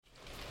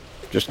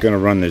Just going to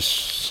run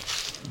this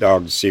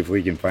dog to see if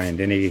we can find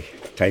any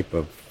type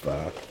of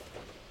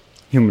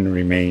human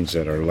remains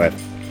that are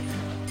left.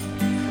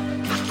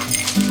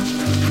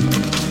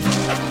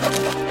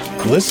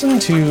 Listen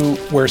to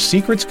Where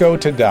Secrets Go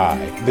to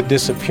Die, The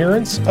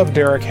Disappearance of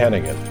Derek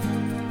Hennigan.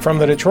 From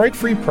the Detroit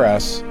Free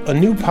Press, a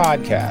new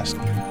podcast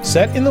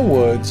set in the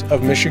woods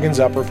of Michigan's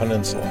Upper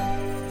Peninsula.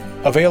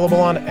 Available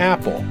on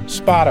Apple,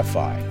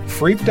 Spotify,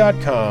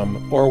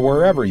 Freep.com, or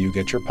wherever you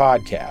get your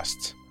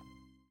podcasts.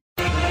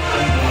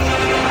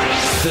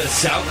 The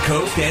South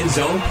Coast End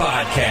Zone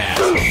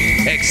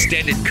Podcast.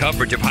 Extended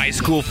coverage of high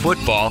school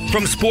football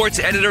from sports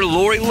editor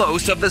Lori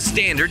Lose of the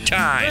Standard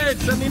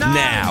Times.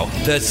 Now,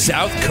 the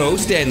South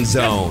Coast End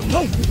Zone.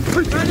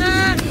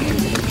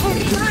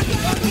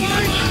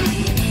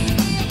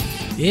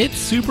 It's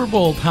Super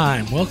Bowl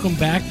time. Welcome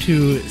back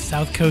to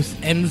South Coast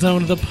End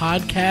Zone of the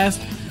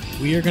podcast.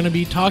 We are going to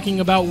be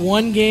talking about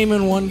one game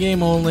and one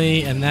game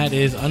only, and that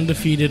is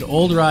undefeated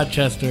Old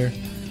Rochester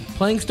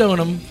playing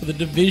Stoneham for the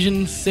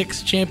Division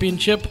 6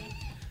 championship.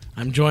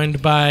 I'm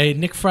joined by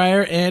Nick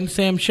Fryer and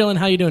Sam Schillen.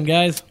 How you doing,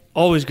 guys?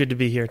 Always good to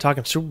be here.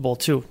 Talking Super Bowl,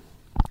 too.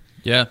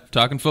 Yeah,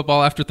 talking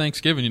football after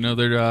Thanksgiving. You know,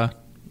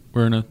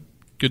 we're in a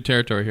good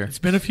territory here. It's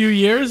been a few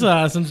years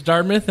since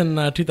Dartmouth in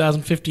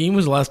 2015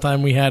 was the last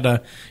time we had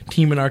a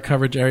team in our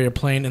coverage area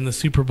playing in the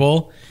Super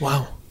Bowl.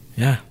 Wow.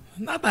 Yeah.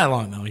 Not that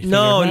long, though.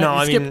 No.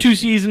 We skipped 2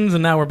 seasons,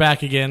 and now we're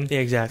back again. Yeah,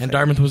 exactly. And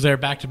Dartmouth was there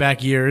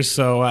back-to-back years,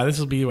 so this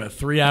will be,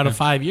 3 out of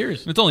 5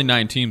 years? It's only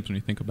 9 teams when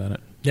you think about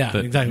it. Yeah,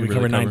 exactly. We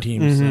covered 9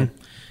 teams.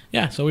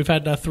 Mm-hmm. So we've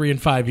had 3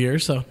 and 5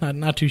 years, so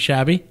not too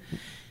shabby.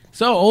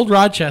 So, Old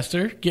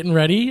Rochester, getting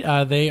ready.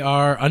 They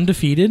are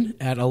undefeated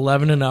at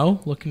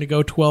 11-0, looking to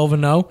go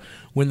 12-0,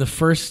 win the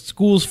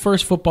school's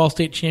first football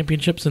state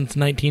championship since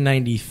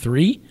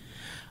 1993.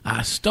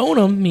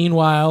 Stoneham,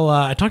 meanwhile,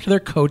 I talked to their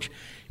coach.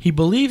 He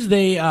believes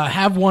they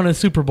have won a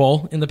Super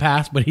Bowl in the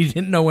past, but he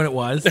didn't know when it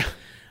was.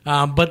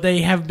 But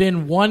they have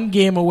been 1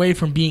 game away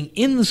from being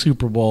in the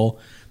Super Bowl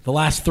the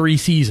last 3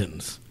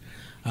 seasons.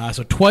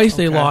 So twice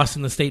they lost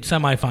in the state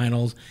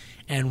semifinals,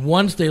 and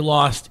once they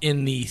lost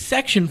in the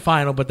section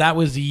final, but that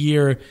was the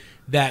year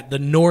that the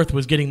North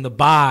was getting the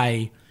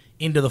bye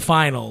into the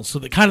finals. So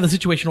the kind of the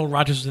situation Old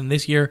Rochester's in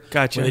this year,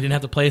 gotcha, where they didn't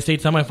have to play a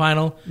state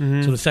semifinal.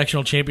 Mm-hmm. So the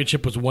sectional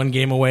championship was 1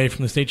 game away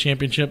from the state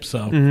championship.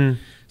 So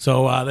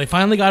So they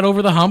finally got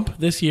over the hump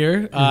this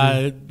year.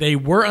 They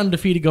were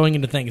undefeated going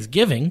into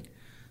Thanksgiving,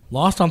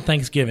 lost on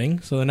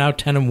Thanksgiving, so they're now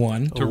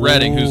 10-1 to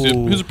Reading,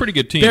 who's a pretty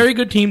good team. Very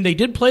good team. They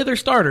did play their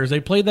starters. They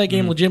played that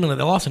game legitimately.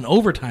 They lost in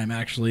overtime.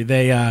 Actually,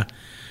 they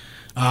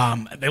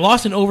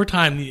lost in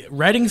overtime.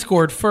 Reading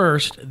scored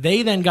first.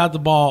 They then got the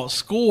ball,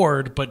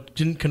 scored, but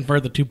didn't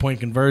convert the 2-point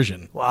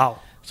conversion.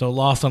 Wow! So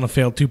lost on a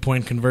failed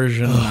 2-point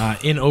conversion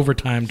in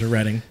overtime to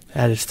Reading.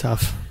 That is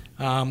tough.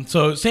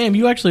 So, Sam,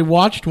 you actually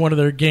watched one of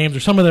their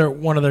games, or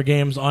one of their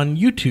games on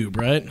YouTube,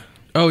 right?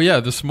 Oh,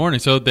 yeah, this morning.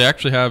 So they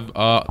actually have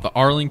the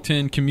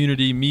Arlington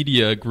Community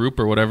Media Group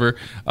or whatever.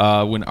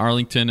 When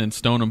Arlington and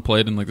Stoneham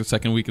played in the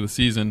second week of the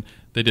season,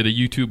 they did a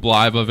YouTube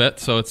live of it.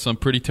 So it's some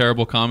pretty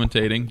terrible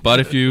commentating. But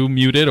if you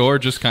mute it or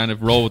just kind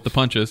of roll with the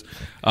punches,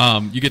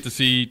 you get to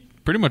see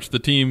pretty much the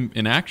team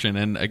in action.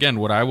 And again,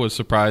 what I was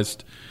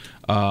surprised,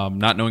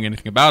 not knowing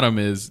anything about them,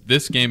 is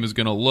this game is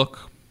going to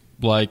look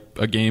like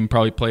a game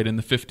probably played in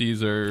the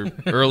 50s or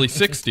early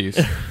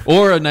 60s,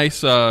 or a nice,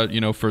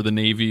 for the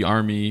Navy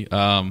Army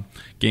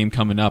game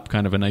coming up,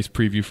 kind of a nice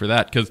preview for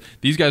that, because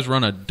these guys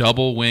run a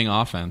double wing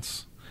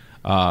offense.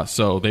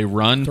 So they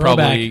run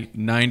probably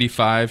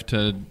 95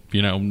 to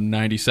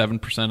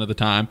 97% of the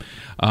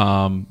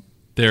time.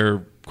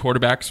 Their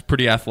quarterback's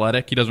pretty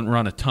athletic. He doesn't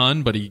run a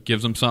ton, but he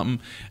gives them something,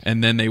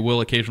 and then they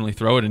will occasionally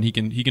throw it, and he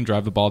can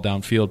drive the ball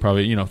downfield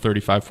probably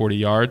 35, 40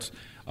 yards.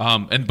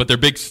 But their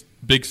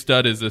big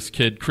stud is this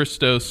kid,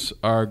 Christos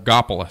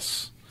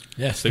Argopoulos.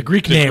 Yes, the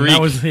Greek name. That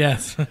was,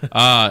 yes.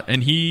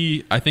 And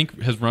he, I think,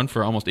 has run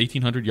for almost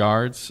 1,800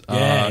 yards.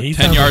 Yeah,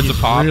 10 yards a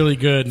pop. Really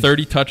good.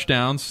 30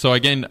 touchdowns. So,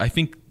 again, I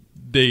think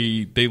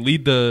they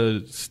lead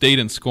the state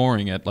in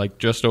scoring at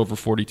just over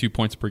 42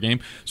 points per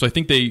game. So I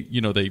think they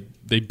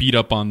beat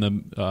up on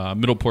the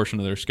middle portion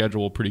of their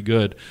schedule pretty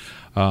good.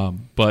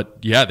 But,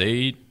 yeah,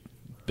 they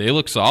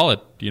look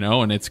solid,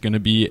 and it's going to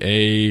be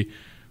a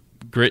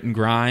grit and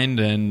grind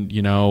and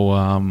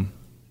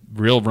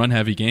real run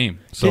heavy game.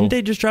 So, didn't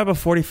they just drop a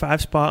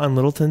 45 spot on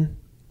Littleton?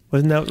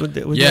 Wasn't that?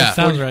 That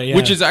sounds right. Yeah.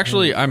 Which is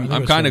actually,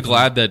 I'm kind of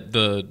glad that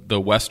the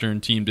Western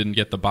team didn't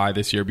get the bye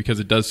this year, because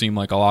it does seem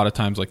like a lot of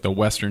times the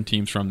Western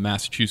teams from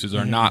Massachusetts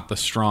are not the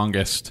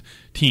strongest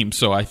teams.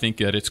 So I think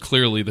that it's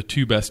clearly the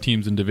 2 best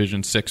teams in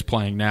Division 6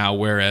 playing now.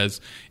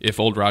 Whereas if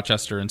Old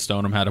Rochester and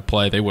Stoneham had to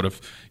play, they would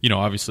have,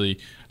 obviously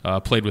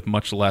played with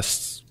much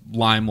less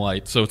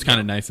limelight. So it's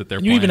kind of nice that they're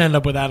playing. You even end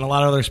up with that in a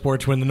lot of other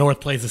sports when the North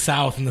plays the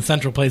South and the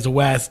Central plays the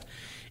West.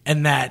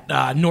 And that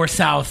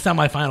North-South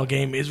semifinal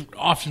game is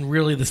often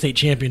really the state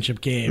championship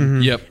game.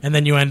 Mm-hmm. Yep. And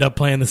then you end up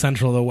playing the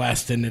Central or the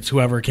West, and it's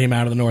whoever came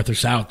out of the North or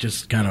South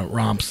just kind of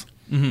romps.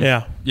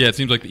 Yeah. Yeah, it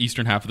seems like the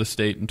eastern half of the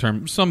state, in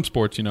terms some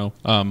sports,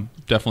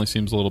 definitely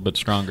seems a little bit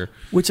stronger.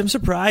 Which I'm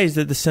surprised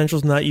that the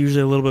Central's not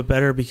usually a little bit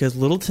better, because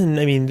Littleton,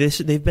 I mean,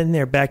 they've been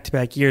there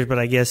back-to-back years, but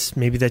I guess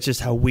maybe that's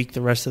just how weak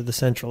the rest of the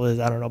Central is.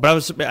 I don't know.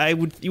 But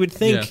you would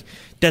think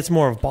that's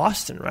more of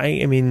Boston,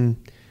 right? I mean,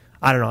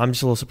 I don't know. I'm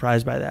just a little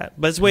surprised by that.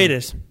 But it's the way it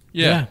is.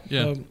 Yeah.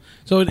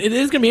 So it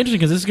is going to be interesting,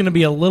 because this is going to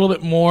be a little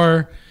bit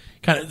more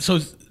kind of. So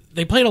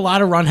they played a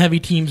lot of run-heavy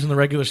teams in the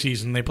regular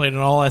season. They played an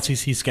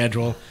all-SEC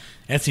schedule.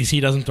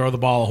 SEC doesn't throw the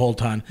ball a whole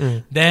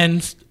ton.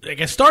 Then, I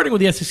guess, starting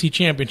with the SEC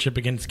championship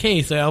against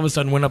Case, they all of a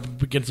sudden went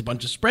up against a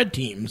bunch of spread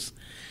teams.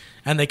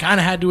 And they kind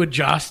of had to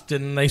adjust,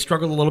 and they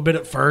struggled a little bit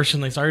at first,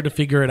 and they started to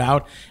figure it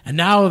out. And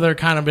now they're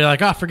kind of be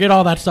like, forget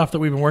all that stuff that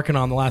we've been working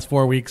on the last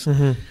 4 weeks.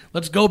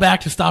 Let's go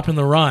back to stopping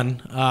the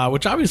run,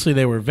 which obviously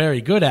they were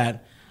very good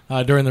at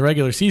during the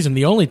regular season.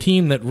 The only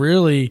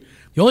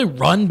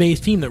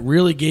run-based team that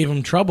really gave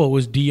them trouble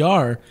was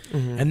DR,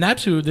 and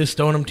that's who this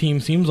Stoneham team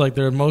seems like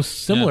they're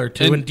most similar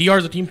to. And DR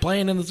is a team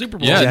playing in the Super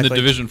Bowl. Yeah, in the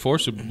Division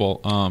IV Super Bowl.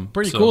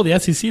 Pretty cool. The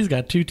SEC's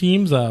got 2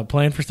 teams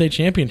playing for state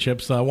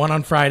championships. One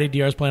on Friday.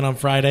 DR's playing on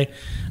Friday.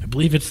 I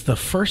believe it's the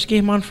first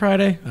game on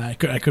Friday. I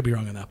could be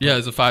wrong on that. Yeah,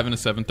 it's a 5 and a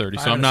 7:30.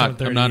 So I'm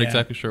not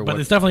exactly sure. But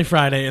it's definitely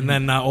Friday, and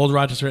then Old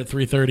Rochester at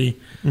 3:30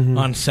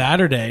 on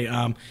Saturday.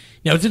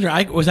 It's interesting.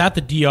 I was at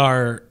the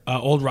DR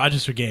Old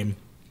Rochester game.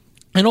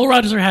 And Old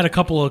Rochester had a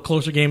couple of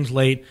closer games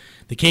late.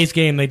 The Case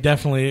game, they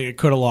definitely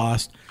could have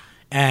lost.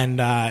 And,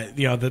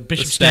 the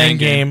Bishop Stang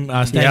game,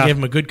 Stang gave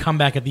them a good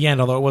comeback at the end,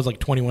 although it was like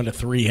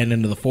 21-3 heading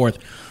into the fourth.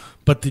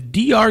 But the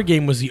DR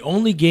game was the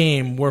only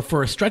game where,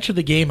 for a stretch of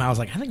the game, I was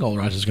like, I think Old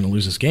Rochester's going to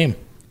lose this game.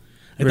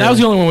 And that was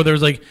the only one where there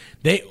was like,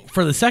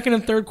 for the second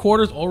and third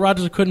quarters, Old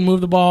Rochester couldn't move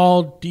the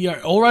ball.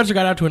 Old Rochester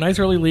got out to a nice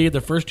early lead.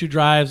 Their first 2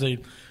 drives, they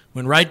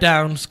went right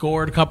down,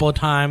 scored a couple of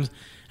times.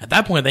 At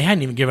that point, they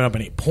hadn't even given up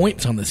any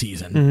points on the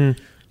season.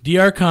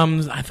 DR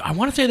comes. I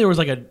want to say there was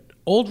like an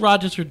Old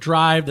Rochester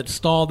drive that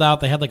stalled out.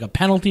 They had like a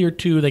penalty or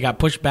 2. They got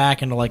pushed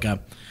back into like a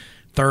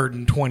 3rd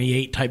and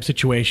 28 type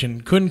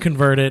situation. Couldn't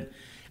convert it.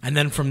 And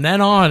then from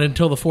then on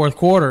until the fourth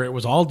quarter, it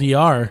was all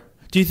DR.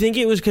 Do you think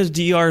it was because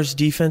DR's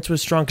defense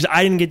was strong? Because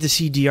I didn't get to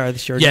see DR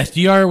this year. Yes,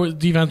 DR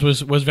defense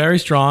was very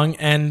strong,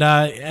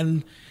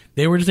 and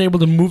they were just able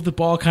to move the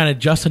ball kind of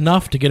just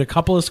enough to get a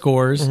couple of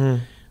scores.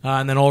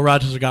 And then Old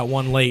Rochester got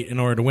one late in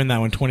order to win that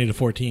one,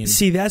 20-14.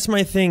 See, that's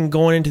my thing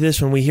going into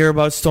this. When we hear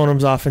about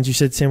Stoneham's offense, you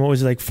said, Sam, what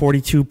was it, like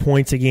 42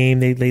 points a game?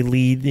 They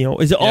lead.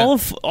 Is it all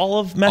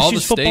of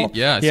Massachusetts football?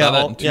 State, I saw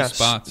that in 2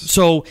 spots.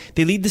 So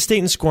they lead the state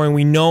in scoring.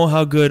 We know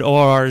how good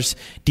OR's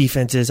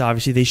defense is.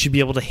 Obviously, they should be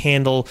able to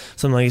handle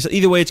something like this.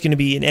 Either way, it's going to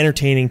be an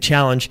entertaining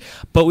challenge.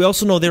 But we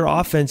also know their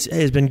offense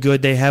has been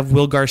good. They have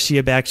Will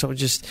Garcia back, so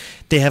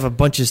they have a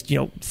bunch of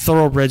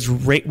thoroughbreds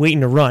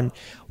waiting to run.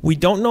 We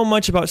don't know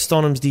much about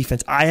Stoneham's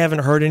defense. I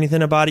haven't heard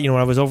anything about it.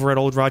 When I was over at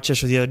Old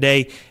Rochester the other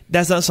day,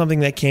 that's not something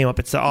that came up.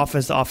 It's the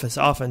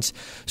offense.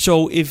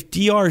 So if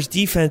DR's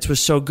defense was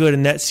so good,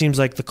 and that seems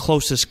like the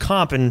closest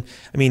comp, and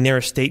I mean, they're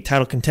a state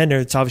title contender,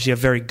 it's obviously a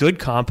very good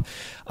comp.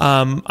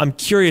 I'm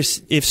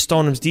curious if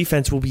Stoneham's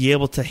defense will be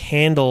able to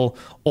handle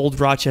Old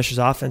Rochester's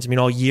offense. I mean,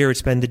 all year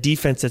it's been the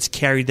defense that's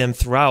carried them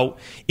throughout.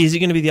 Is it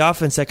going to be the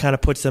offense that kind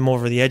of puts them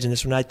over the edge in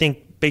this one? I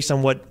think based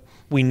on what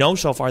we know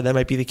so far, that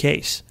might be the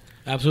case.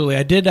 Absolutely.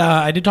 I did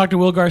talk to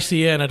Will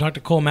Garcia, and I talked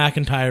to Cole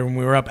McIntyre when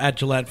we were up at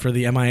Gillette for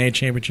the MIA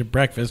Championship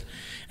breakfast,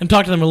 and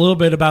talked to them a little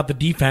bit about the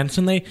defense.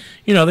 And they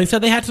said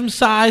they had some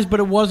size, but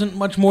it wasn't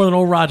much more than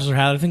Old Rochester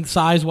had. I think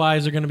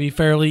size-wise they're going to be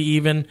fairly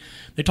even.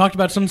 They talked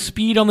about some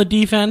speed on the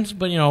defense,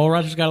 but Old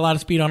Rochester's got a lot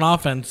of speed on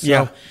offense.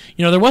 So,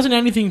 there wasn't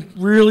anything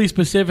really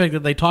specific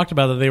that they talked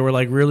about that they were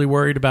like really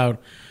worried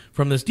about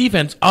from this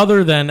defense,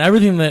 other than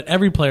everything that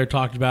every player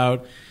talked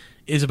about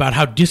is about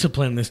how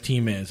disciplined this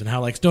team is, and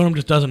how Stoneham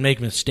just doesn't make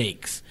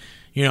mistakes.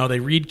 They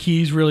read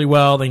keys really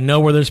well. They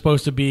know where they're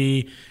supposed to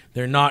be.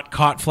 They're not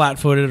caught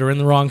flat-footed or in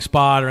the wrong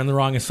spot or in the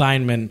wrong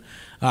assignment.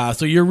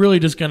 So you're really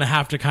just going to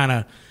have to kind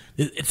of.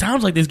 It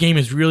sounds like this game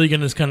is really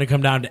going to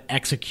come down to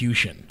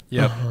execution.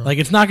 Yep. Like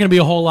it's not going to be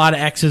a whole lot of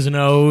X's and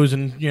O's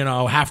and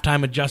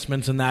halftime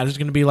adjustments and that. It's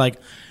going to be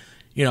like.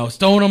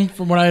 Stoneham,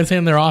 from what I understand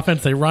in their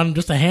offense, they run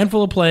just a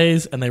handful of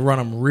plays, and they run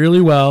them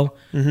really well.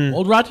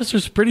 Old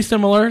Rochester's pretty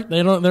similar.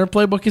 Their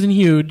playbook isn't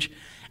huge,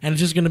 and it's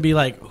just going to be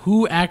like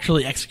who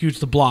actually executes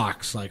the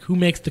blocks, like who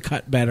makes the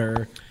cut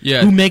better,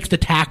 who makes the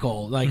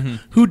tackle, like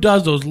who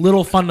does those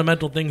little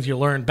fundamental things you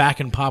learn back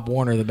in Pop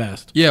Warner the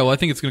best. Yeah, well, I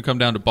think it's going to come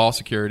down to ball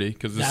security,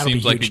 because this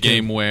seems like a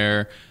game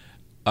where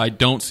I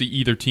don't see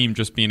either team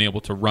just being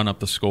able to run up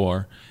the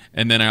score.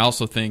 And then I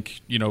also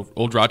think,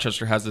 Old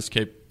Rochester has this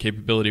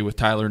capability with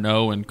Tyler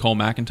Noe and Cole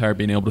McIntyre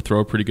being able to throw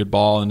a pretty good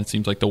ball, and it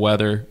seems like the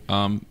weather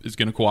is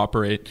going to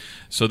cooperate.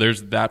 So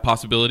there's that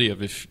possibility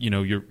of if,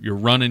 you're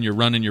running,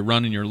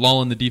 you're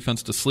lulling the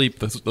defense to sleep,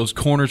 those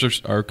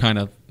corners are kind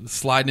of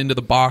sliding into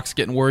the box,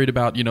 getting worried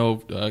about,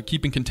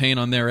 keeping contain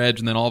on their edge,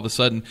 and then all of a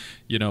sudden,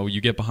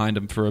 you get behind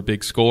them for a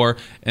big score.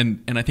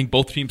 And I think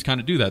both teams kind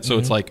of do that. So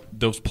it's like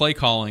those play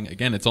calling,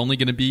 again, it's only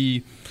going to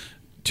be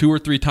 2 or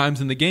 3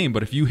 times in the game,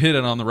 but if you hit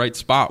it on the right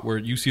spot where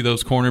you see that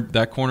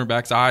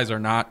cornerback's eyes are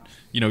not,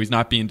 he's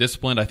not being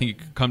disciplined, I think it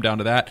could come down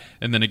to that.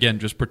 And then again,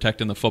 just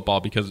protecting the football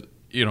because,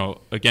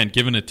 again,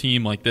 given a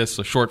team like this,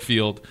 a short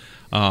field,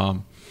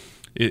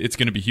 it's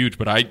going to be huge.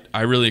 But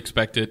I really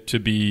expect it to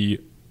be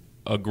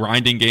a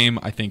grinding game.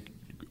 I think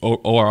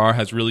ORR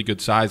has really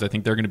good size. I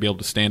think they're going to be able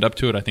to stand up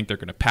to it. I think they're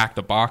going to pack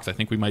the box. I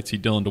think we might see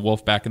Dylan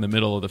DeWolf back in the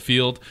middle of the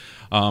field.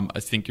 I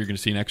think you're going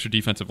to see an extra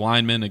defensive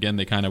lineman. Again,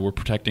 they kind of were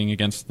protecting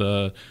against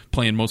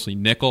playing mostly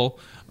nickel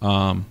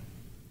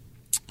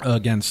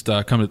against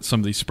some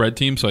of these spread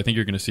teams. So I think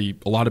you're going to see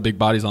a lot of big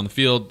bodies on the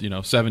field,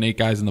 7, 8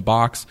 guys in the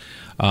box.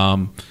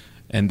 And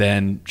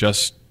then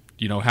just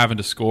having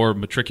to score,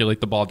 matriculate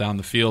the ball down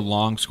the field,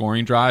 long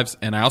scoring drives.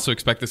 And I also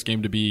expect this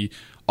game to be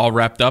all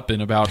wrapped up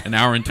in about an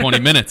hour and 20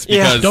 minutes.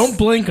 Because don't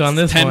blink on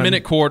this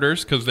 10-minute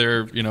quarters because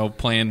they're,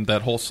 playing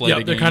that whole slate of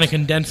games. They're kind of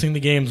condensing the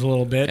games a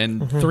little bit.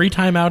 And 3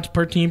 timeouts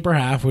per team per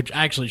half, which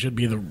actually should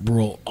be the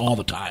rule all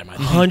the time. I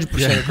think.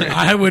 100% agree.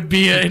 I would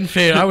be in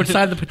favor. I would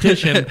sign the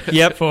petition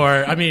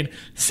for,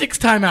 6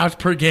 timeouts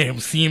per game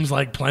seems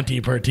like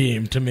plenty per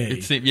team to me.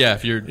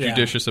 If you're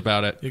judicious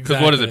about it. Because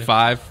Exactly. what is it,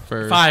 5?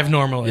 5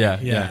 normally.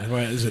 Yeah.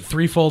 What, is it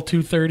 3 full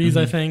 230s,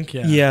 I think?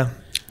 Yeah.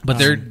 But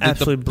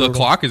absolutely the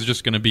clock is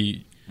just going to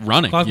be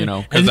running, Clock-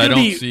 because I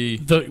don't see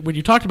what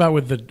you talked about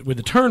with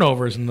the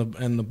turnovers and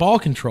the ball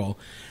control.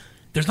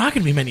 There's not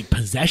going to be many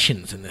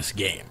possessions in this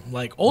game.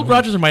 Like Old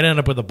Rochester might end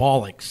up with the ball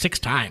like 6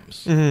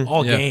 times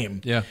all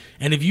game. Yeah.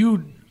 And if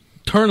you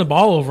turn the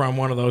ball over on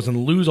one of those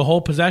and lose a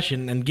whole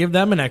possession and give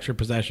them an extra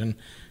possession,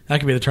 that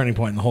could be the turning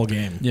point in the whole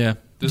game. Yeah.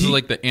 This is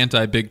like the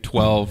anti-Big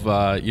 12,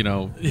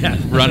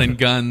 running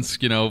guns,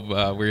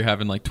 where you're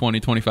having like 20,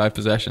 25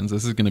 possessions.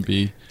 This is going to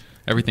be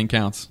everything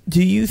counts.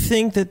 Do you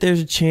think that there's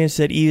a chance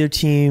that either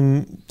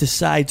team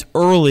decides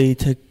early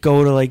to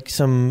go to like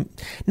some,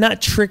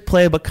 not trick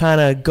play, but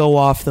kind of go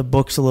off the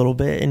books a little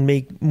bit and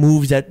make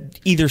moves that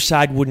either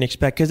side wouldn't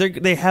expect? Because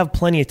they have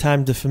plenty of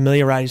time to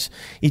familiarize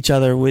each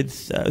other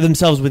with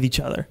themselves with each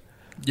other.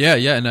 Yeah,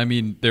 and I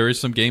mean there is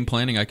some game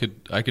planning. I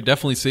could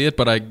definitely see it,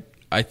 but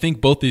I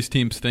think both these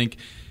teams think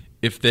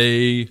if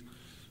they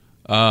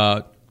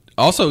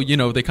also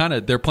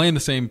they're playing the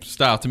same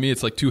style. To me,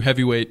 it's like 2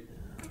 heavyweight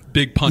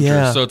big punchers.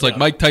 Yeah. So it's like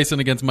Mike Tyson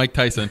against Mike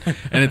Tyson.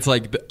 And it's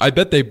like, I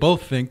bet they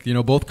both think,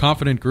 both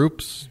confident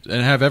groups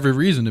and have every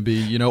reason to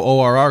be,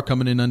 ORR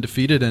coming in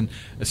undefeated and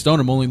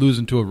Stoneham only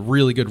losing to a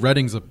really good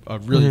Reading's, a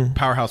really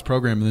powerhouse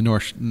program in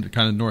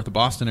the north of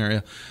Boston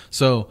area.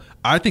 So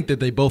I think that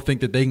they both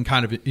think that they can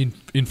kind of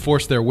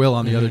enforce their will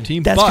on the other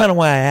team. That's kind of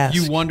why I asked.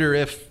 You wonder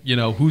if,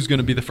 who's going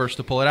to be the first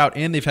to pull it out.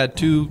 And they've had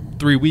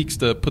 2-3 weeks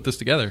to put this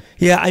together.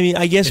 Yeah, I mean,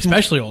 I guess.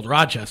 Especially Old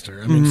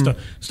Rochester. I mean,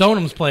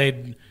 Stoneham's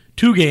played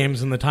 2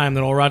 games in the time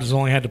that Old Rochester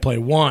only had to play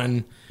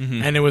 1,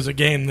 and it was a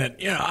game that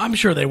I'm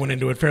sure they went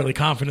into it fairly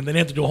confident. They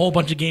didn't have to do a whole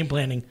bunch of game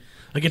planning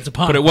against a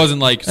punt. But it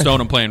wasn't like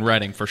Stoneham playing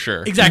Reading for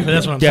sure. Exactly,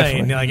 that's what I'm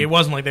Definitely. saying. Like it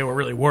wasn't like they were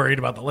really worried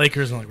about the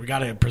Lakers and like we got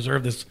to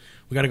preserve this.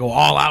 We got to go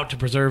all out to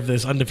preserve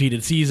this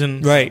undefeated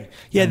season. Right.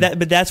 Yeah,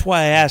 but that's why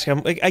I ask.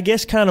 I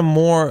guess kind of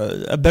more,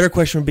 a better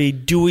question would be,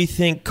 do we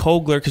think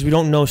Kogler, because we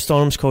don't know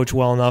Stoneham's coach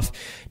well enough,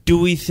 do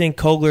we think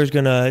Kogler is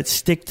going to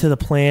stick to the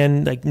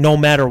plan, like no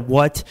matter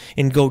what,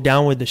 and go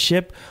down with the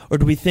ship? Or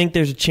do we think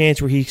there's a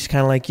chance where he's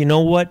kind of like, you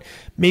know what,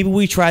 maybe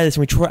we try this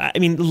and we try. I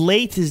mean,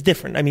 late is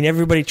different. I mean,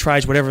 everybody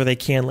tries whatever they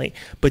can late.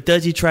 But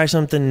does he try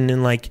something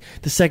in like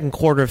the second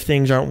quarter if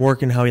things aren't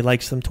working how he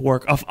likes them to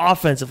work?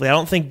 Offensively, I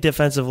don't think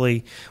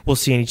defensively we'll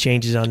see any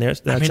changes on there.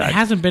 I mean, it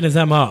hasn't been his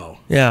MO.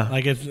 Yeah.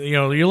 Like if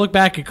you look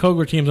back at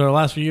Kogler teams over the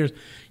last few years.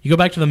 You go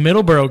back to the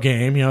Middleborough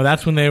game,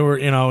 that's when they were,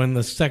 in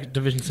the second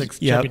Division 6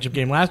 championship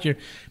game last year.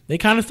 They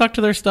kind of stuck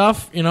to their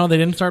stuff. They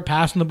didn't start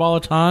passing the ball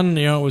a ton.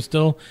 It was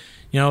still,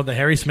 the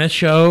Harry Smith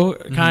show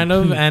kind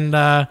of. And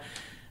I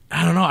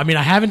don't know. I mean,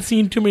 I haven't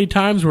seen too many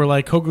times where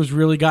like Kogler's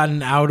really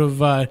gotten out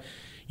of,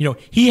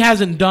 he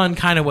hasn't done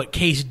kind of what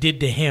Case did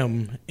to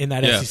him in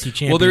that SEC championship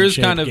game. Well, there is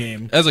kind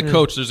of, as a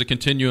coach, there's a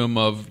continuum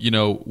of,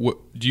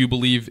 do you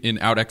believe in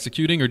out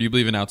executing or do you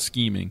believe in out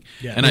scheming?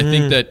 Yeah. And I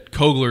think that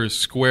Kogler is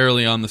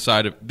squarely on the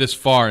side of this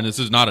far, and this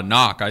is not a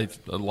knock. A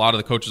lot of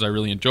the coaches I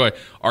really enjoy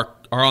are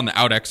on the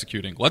out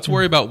executing. Let's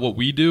worry about what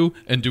we do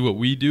and do what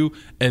we do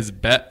as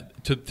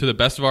to the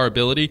best of our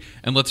ability,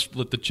 and let's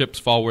let the chips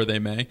fall where they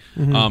may.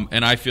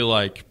 And I feel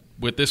like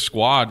with this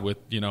squad, with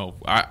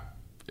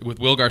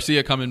Will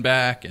Garcia coming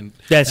back, and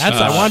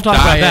I want to talk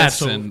about that.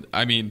 So. And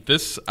I mean,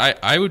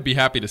 I would be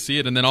happy to see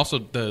it, and then also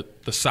the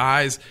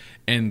size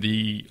and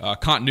the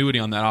continuity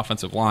on that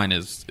offensive line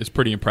is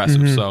pretty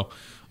impressive. So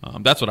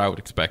that's what I would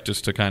expect,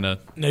 just to kind of.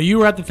 Now you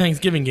were at the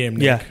Thanksgiving game,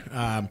 Nick.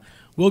 Yeah.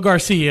 Will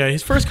Garcia,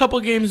 his first couple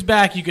of games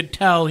back, you could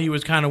tell he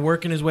was kind of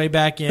working his way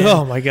back in.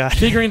 Oh, my God.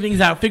 Figuring things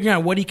out, figuring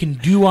out what he can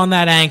do on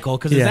that ankle,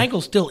 because his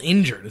ankle's still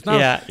injured. It's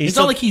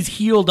not like he's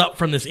healed up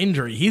from this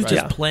injury. He's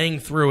just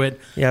playing through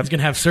it. Yep. He's going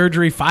to have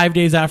surgery 5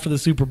 days after the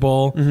Super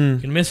Bowl. He's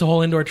going to miss a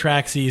whole indoor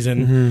track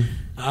season.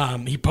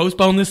 He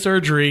postponed this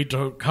surgery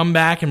to come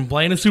back and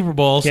play in a Super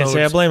Bowl. Can't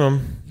say I blame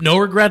him. no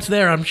regrets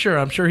there, I'm sure.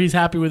 I'm sure he's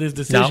happy with his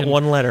decision. Not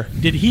one letter.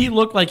 Did he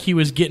look like he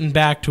was getting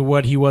back to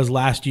what he was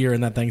last year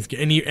in that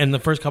Thanksgiving, in the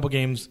first couple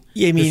games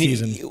this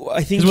season?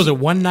 I think was it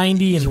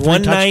 190 and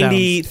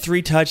 190,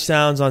 3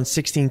 touchdowns on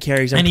 16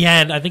 carries. And he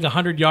had, I think,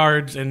 100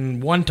 yards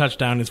and 1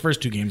 touchdown his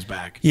first 2 games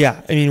back.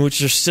 Yeah, I mean,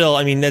 which are still,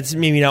 I mean, that's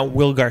maybe not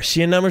Will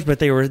Garcia numbers, but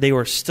they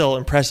were still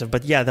impressive.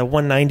 But yeah, the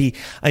 190,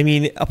 I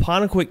mean,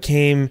 Aponaquit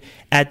came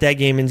at that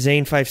game, and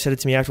Zane Fife said it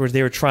to me afterwards,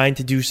 they were trying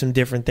to do some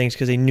different things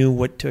because they knew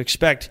what to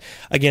expect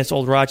against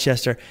Old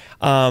Rochester.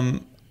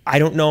 I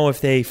don't know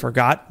if they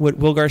forgot what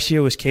Will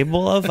Garcia was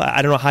capable of.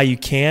 I don't know how you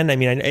can. I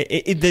mean,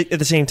 at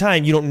the same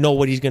time, you don't know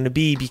what he's going to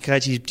be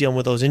because he's dealing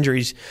with those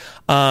injuries.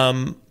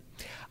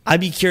 I'd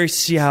be curious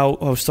to see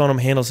how Stoneham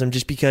handles him,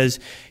 just because,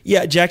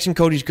 yeah, Jackson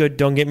Cody's good,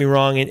 don't get me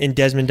wrong, and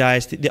Desmond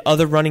Dias, the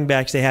other running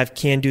backs they have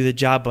can do the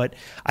job, but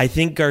I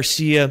think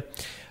Garcia,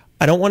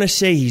 I don't want to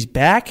say he's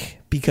back,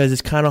 because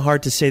it's kind of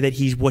hard to say that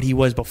he's what he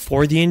was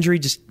before the injury,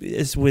 just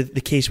as with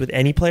the case with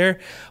any player,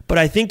 but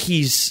I think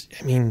he's,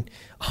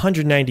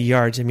 190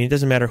 yards. I mean, it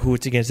doesn't matter who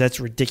it's against.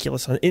 That's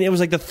ridiculous. And it was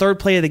like the third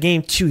play of the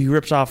game, too. He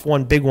rips off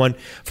one big one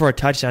for a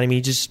touchdown. I mean,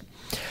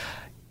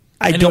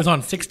 it was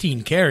on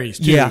 16 carries,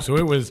 too. Yeah. So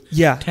it was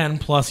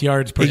 10-plus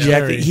yards per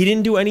Exactly. carry. He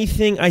didn't do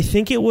anything. I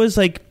think it was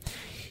like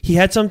he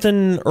had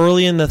something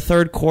early in the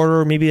third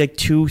quarter, maybe like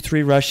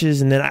 2-3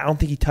 rushes, and then I don't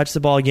think he touched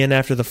the ball again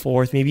after the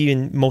fourth, maybe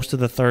even most of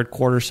the third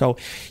quarter. So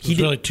he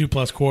did really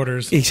 2+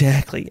 quarters.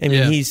 Exactly. I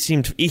mean, he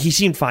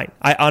seemed fine.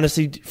 I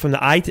honestly, from the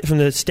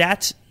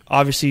stats,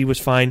 obviously he was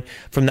fine.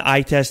 From the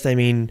eye test, I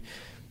mean,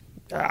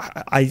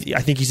 I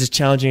think he's as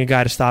challenging a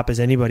guy to stop as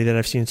anybody that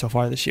I've seen so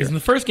far this year. In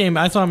the first game,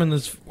 I saw him in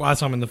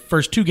the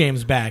first 2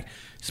 games back.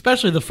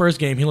 Especially the first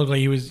game, he looked like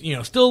he was,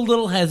 still a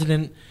little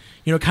hesitant,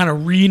 kind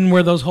of reading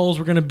where those holes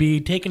were going to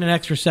be, taking an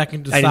extra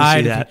second to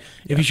decide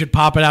if he should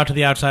pop it out to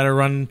the outside or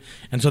run.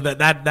 And so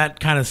that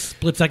kind of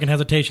split-second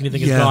hesitation, you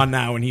think, is gone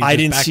now, and he's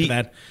back to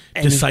that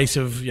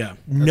decisive,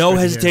 no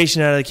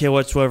hesitation out of the kid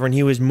whatsoever, and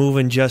he was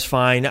moving just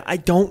fine. I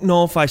don't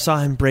know if I saw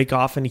him break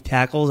off any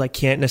tackles. I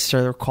can't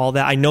necessarily recall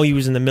that. I know he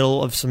was in the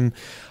middle of some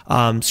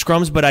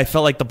scrums, but I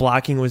felt like the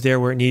blocking was there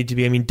where it needed to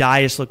be. I mean,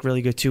 Dias looked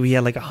really good, too. He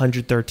had like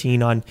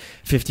 113 on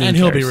 15 And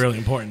he'll carries. be really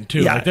important,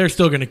 too. Yeah. Like, they're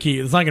still going to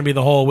keep. It's not going to be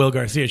the whole Will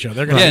Garcia show.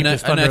 They're going to keep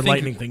this Thunder and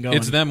Lightning thing going.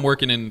 It's them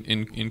working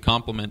in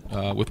complement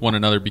with one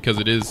another, because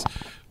it is,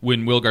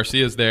 when Will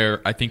Garcia is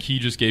there, I think he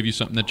just gave you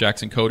something that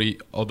Jackson Cody,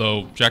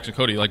 although Jackson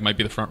Cody might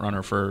be the front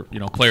runner for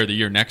Player of the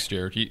Year next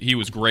year. He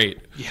was great,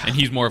 and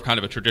he's more of kind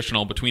of a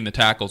traditional between the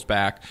tackles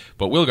back.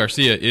 But Will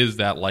Garcia is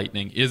that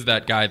lightning, is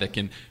that guy that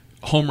can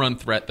home run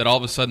threat, that all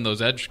of a sudden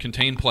those edge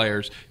contained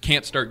players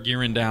can't start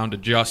gearing down to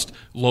just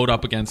load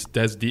up against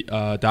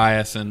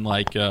Dias and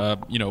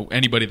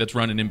anybody that's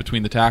running in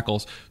between the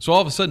tackles. So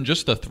all of a sudden,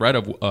 just the threat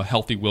of a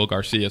healthy Will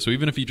Garcia. So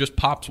even if he just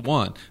pops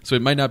one, so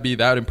it might not be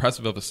that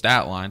impressive of a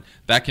stat line,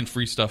 that can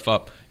free stuff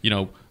up.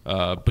 Between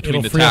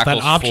It'll the free up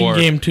tackles that option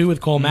game too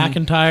with Cole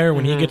McIntyre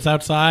when he gets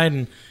outside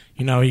and.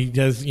 He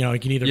does. He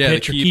can either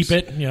pitch or keep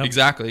it.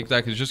 Exactly.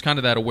 It's just kind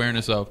of that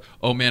awareness of,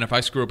 oh man, if I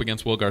screw up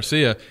against Will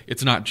Garcia,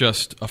 it's not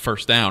just a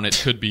first down.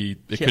 It could be.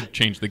 Could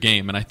change the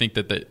game. And I think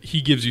that he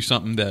gives you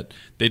something that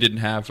they didn't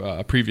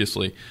have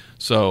previously.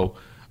 So,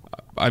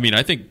 I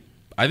think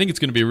it's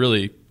going to be a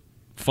really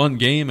fun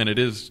game, and it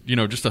is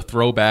just a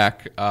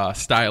throwback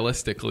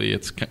stylistically.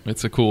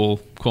 It's a cool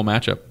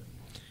matchup.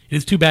 It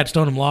is too bad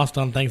Stoneham lost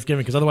on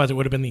Thanksgiving, because otherwise it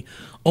would have been the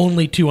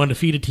only 2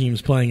 undefeated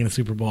teams playing in a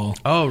Super Bowl.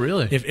 Oh,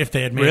 really? If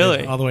they had made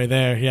it all the way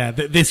there,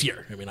 this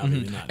year.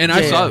 Obviously not. And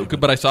I saw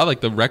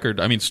the record.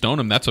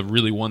 Stoneham, that's a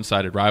really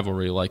one-sided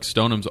rivalry. Like,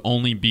 Stoneham's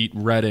only beat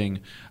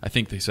Reading. I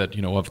think they said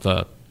of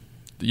the.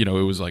 It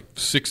was like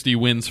 60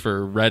 wins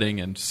for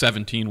Reading and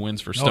 17 wins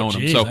for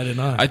Stoneham. Geez, so I did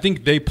not. I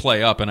think they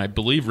play up, and I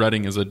believe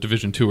Reading is a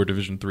Division II or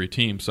Division III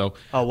team. So,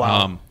 oh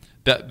wow.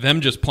 That them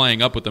just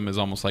playing up with them is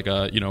almost like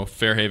a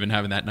Fairhaven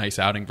having that nice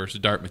outing versus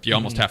Dartmouth. You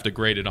almost have to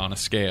grade it on a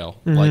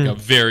scale.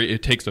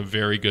 It takes a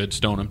very good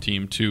Stoneham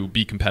team to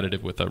be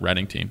competitive with a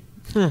Reading team.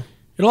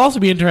 It'll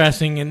also be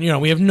interesting, and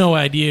we have no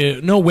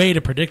idea, no way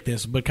to predict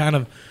this, but kind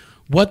of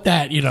what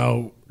that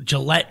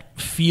Gillette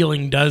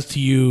feeling does to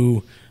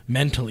you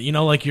mentally.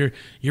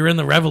 You're in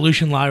the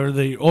Revolution locker, or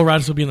the Old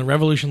Rochester will be in the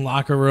Revolution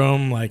locker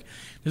room, like.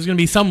 There's going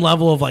to be some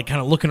level of kind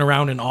of looking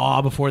around in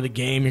awe before the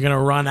game. You're going to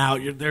run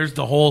out. There's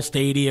the whole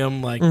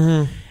stadium,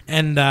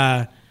 and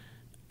I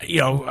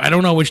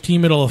don't know which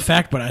team it'll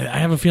affect, but I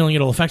have a feeling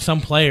it'll affect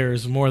some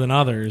players more than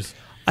others.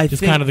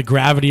 Kind of the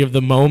gravity of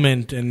the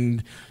moment,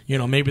 and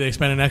maybe they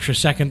spend an extra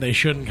second they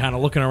shouldn't, kind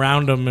of looking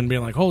around them and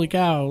being like, "Holy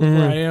cow, look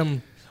where I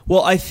am."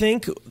 Well, I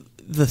think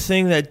the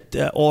thing that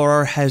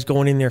OR has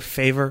going in their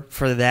favor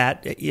for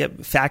that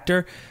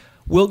factor.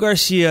 Will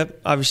Garcia,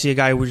 obviously a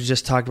guy we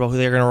just talked about who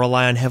they're going to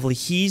rely on heavily,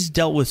 he's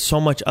dealt with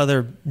so much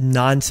other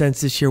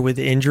nonsense this year with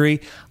injury.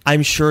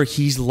 I'm sure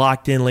he's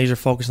locked in, laser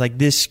focused. Like,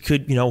 this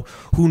could,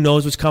 who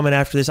knows what's coming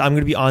after this. I'm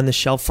going to be on the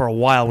shelf for a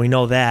while. We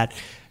know that.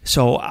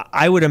 So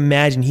I would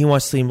imagine he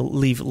wants to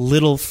leave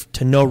little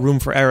to no room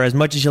for error. As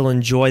much as he'll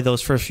enjoy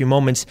those first few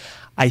moments,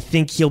 I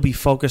think he'll be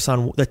focused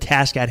on the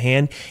task at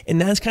hand.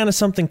 And that's kind of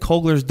something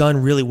Kogler's done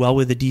really well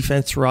with the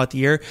defense throughout the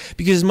year,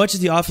 because as much as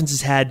the offense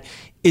has had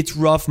its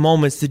rough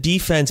moments, the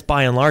defense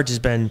by and large has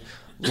been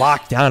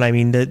locked down. I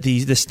mean,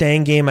 the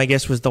Stang game, I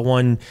guess, was the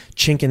one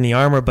chink in the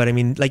armor. But I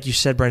mean, like you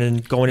said, Brendan,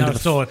 going into the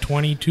still at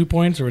 22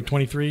 points or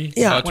 23.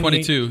 Yeah,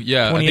 22.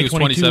 Yeah, I think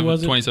it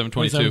was 27,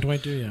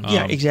 22.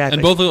 Yeah, exactly.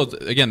 And both of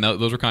those, again,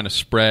 those were kind of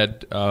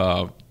spread.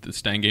 The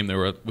Stang game, they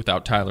were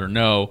without Tyler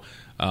No.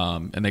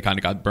 And they kind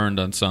of got burned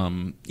on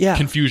some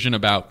confusion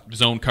about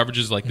zone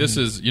coverages. Like this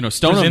is,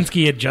 Stoneham.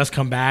 Brzezinski had just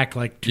come back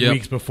like 2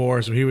 weeks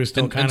before, so he was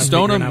still kind of. And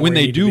Stoneham, when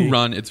they do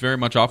run, it's very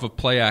much off of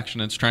play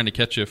action. It's trying to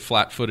catch you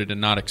flat-footed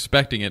and not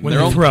expecting it. When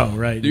they throw,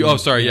 right? Oh,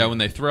 sorry, when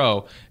they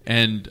throw,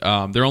 and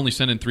they're only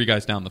sending 3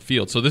 guys down the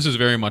field. So this is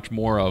very much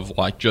more of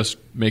like just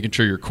making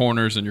sure your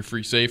corners and your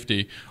free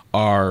safety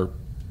are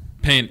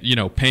paying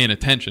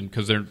attention,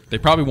 because they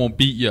probably won't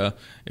beat you.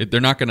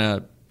 They're not going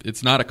to.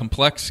 It's not a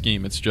complex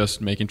scheme. It's just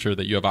making sure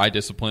that you have eye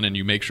discipline and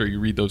you make sure you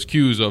read those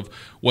cues of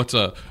what's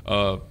a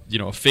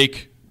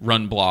fake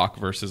run block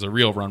versus a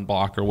real run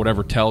block or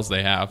whatever tells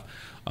they have.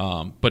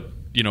 But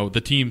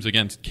the teams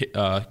against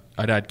I'd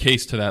add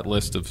Case to that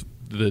list of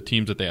the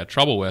teams that they had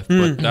trouble with.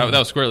 But that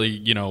was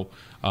squarely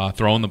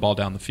throwing the ball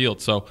down the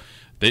field. So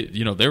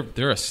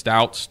they're a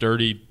stout,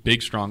 sturdy,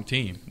 big, strong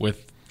team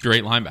with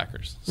great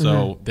linebackers.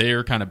 So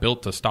they're kind of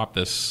built to stop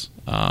this.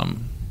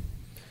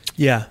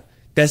 Yeah.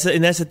 That's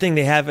the thing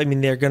they have. I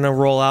mean, they're going to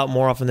roll out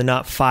more often than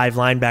not 5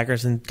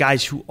 linebackers and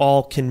guys who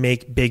all can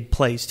make big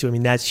plays too. I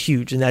mean, that's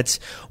huge, and that's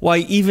why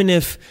even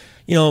if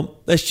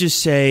let's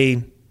just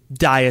say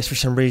Dias, for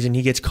some reason,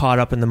 he gets caught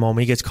up in the moment.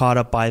 He gets caught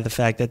up by the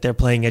fact that they're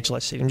playing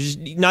edgeless safety. I'm just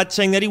not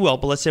saying that he will,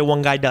 but let's say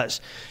one guy does.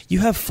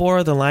 You have 4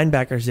 other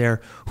linebackers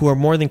there who are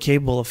more than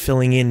capable of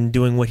filling in and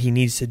doing what he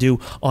needs to do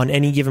on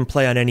any given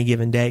play on any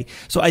given day.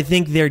 So I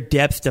think their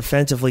depth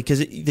defensively, because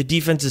the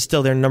defense is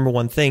still their number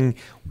one thing,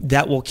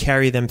 that will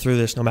carry them through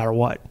this no matter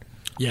what.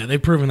 Yeah, they've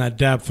proven that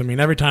depth. I mean,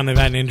 every time they've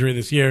had an injury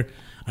this year,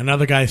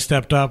 another guy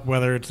stepped up,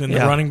 whether it's in the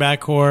running back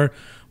core,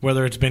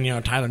 whether it's been,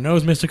 Tyler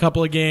No's missed a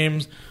couple of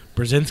games.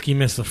 Brzezinski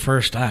missed the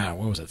first,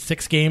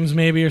 6 games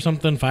maybe or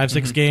something,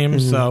 5-6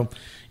 games. So,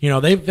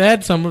 they've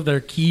had some of their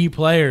key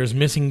players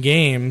missing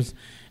games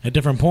at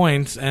different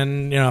points,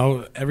 and,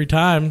 every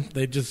time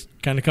they just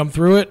kind of come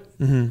through it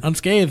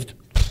unscathed.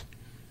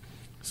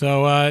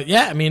 So,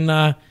 anything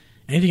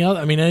else?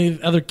 I mean,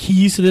 any other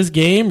keys to this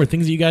game or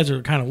things that you guys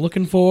are kind of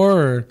looking for?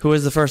 Or who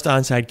was the first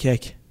onside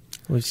kick?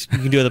 You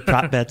can do the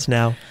prop bets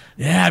now.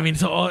 Yeah, I mean,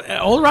 so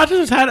Old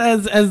Rochester's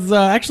has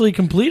actually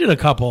completed a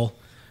couple.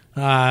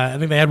 I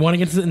think they had one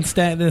against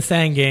the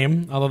Stang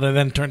game, although they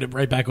then turned it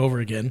right back over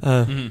again.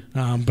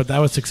 But that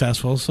was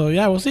successful. So,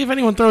 yeah, we'll see if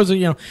anyone throws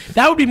it.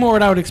 That would be more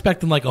what I would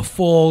expect than like a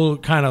full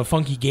kind of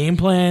funky game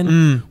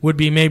plan. Would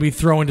be maybe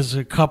throwing just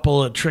a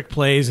couple of trick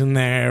plays in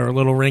there or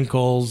little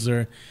wrinkles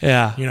or,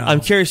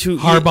 I'm curious who...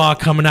 Harbaugh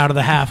coming out of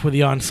the half with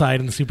the onside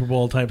in the Super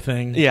Bowl type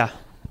thing. Yeah.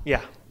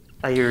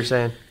 I hear you're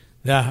saying.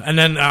 Yeah, and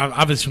then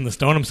obviously from the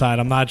Stoneham side,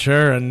 I'm not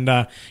sure, and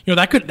the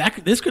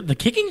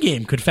kicking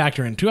game could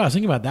factor in too. I was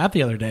thinking about that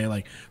the other day.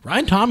 Like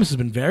Ryan Thomas has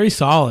been very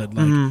solid.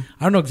 Like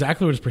I don't know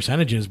exactly what his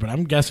percentage is, but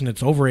I'm guessing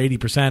it's over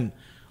 80%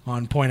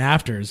 on point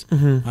afters.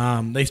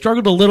 They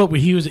struggled a little,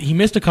 but he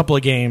missed a couple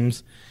of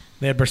games.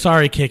 They had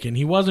Bersari kicking.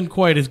 He wasn't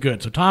quite as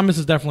good, so Thomas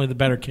is definitely the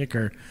better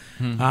kicker.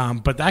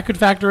 But that could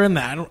factor in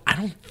that. I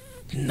don't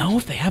know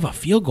if they have a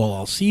field goal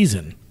all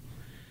season.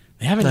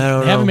 They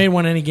haven't made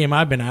one any game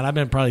I've been at. I've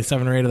been at probably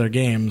 7 or 8 of their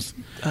games.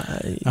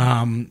 They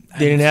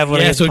didn't have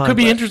one. Yeah, so it could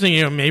be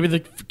interesting. Maybe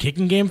the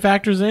kicking game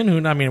factors in.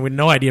 We have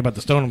no idea about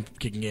the Stoneham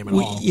kicking game at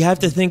all. You have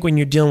to think when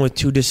you're dealing with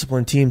 2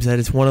 disciplined teams that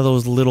it's one of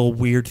those little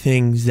weird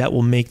things that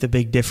will make the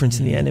big difference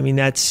in the end. I mean,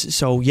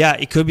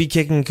 it could be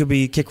kicking, it could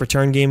be kick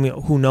return game.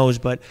 Who knows?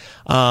 But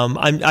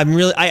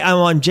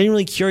I'm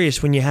genuinely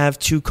curious when you have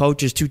 2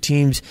 coaches, 2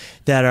 teams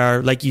that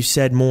are, like you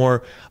said,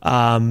 more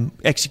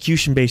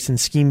execution based and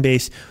scheme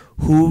based.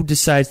 Who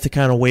decides to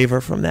kind of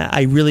waver from that?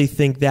 I really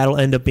think that'll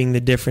end up being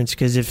the difference,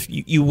 because if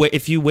you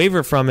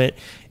waver from it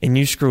and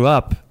you screw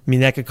up, I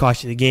mean, that could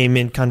cost you the game,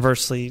 and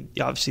conversely,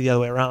 obviously, the other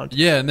way around.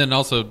 Yeah, and then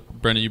also,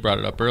 Brendan, you brought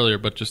it up earlier,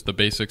 but just the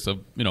basics of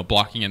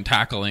blocking and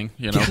tackling,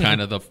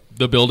 kind of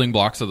the building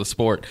blocks of the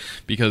sport,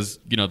 because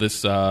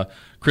this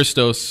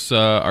Christos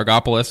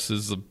Argopoulos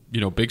is a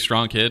big,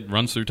 strong kid,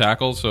 runs through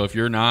tackles. So if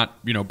you're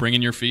not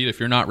bringing your feet, if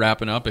you're not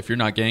wrapping up, if you're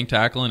not gang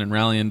tackling and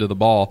rallying to the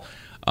ball,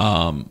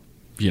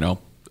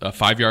 a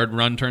 5-yard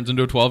run turns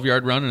into a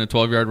 12-yard run, and a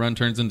 12-yard run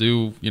turns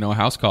into a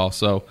house call.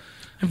 So,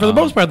 and for the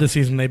most part this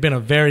season, they've been a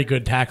very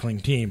good tackling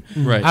team.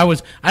 Right.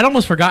 I'd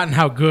almost forgotten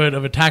how good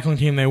of a tackling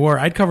team they were.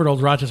 I'd covered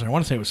Old Rochester. I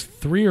want to say it was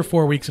 3 or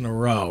 4 weeks in a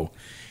row,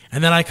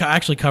 and then I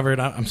actually covered.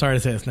 I'm sorry to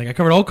say this, Nick. I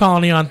covered Old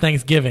Colony on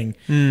Thanksgiving,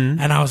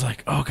 and I was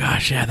like, oh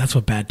gosh, yeah, that's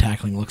what bad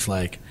tackling looks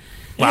like.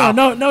 Wow.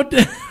 No.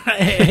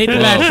 I hate to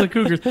match the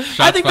Cougars.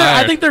 I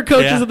think their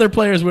coaches and their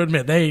players would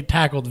admit they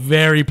tackled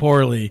very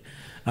poorly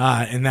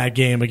in that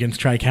game against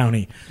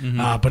Tri-County.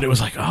 But it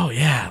was like, oh,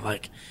 yeah,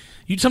 like...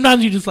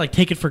 Sometimes you just like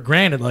take it for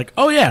granted, like,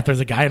 oh yeah, if there's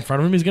a guy in front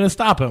of him, he's going to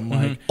stop him.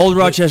 Like, Old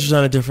Rochester's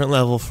on a different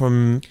level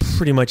from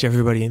pretty much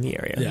everybody in the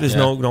area. Yeah. There's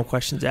no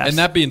questions asked. And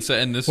that being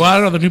said, and this well, I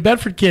don't know, the New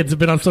Bedford kids have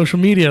been on social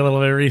media a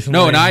little bit recently.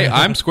 no, and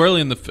I'm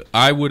squarely in the.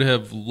 I would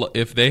have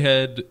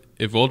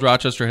if Old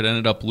Rochester had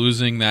ended up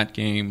losing that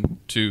game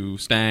to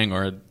Stang,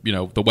 or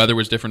the weather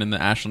was different in the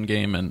Ashland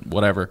game and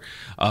whatever.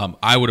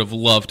 I would have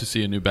loved to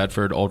see a New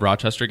Bedford Old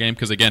Rochester game,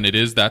 because again,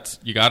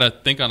 you got to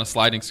think on a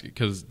sliding,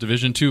 because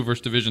Division II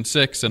versus Division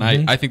VI, and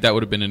I think that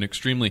would have been an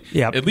extremely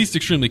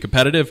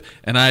competitive.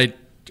 And I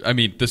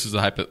mean, this is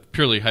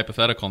purely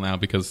hypothetical now,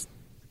 because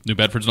New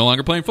Bedford's no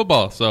longer playing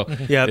football, so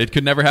it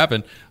could never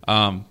happen.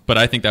 But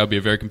I think that would be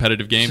a very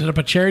competitive game. Set up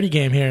a charity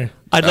game here.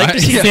 I'd like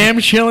to see Sam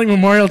Schilling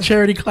Memorial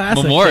Charity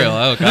Classic. Memorial,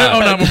 oh God. Oh,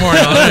 not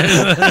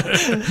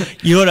Memorial.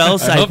 You know what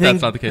else? I hope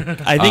that's not the case.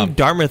 I think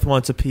Dartmouth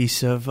wants a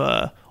piece of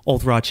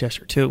Old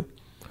Rochester too.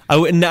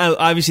 Now,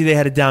 obviously, they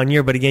had a down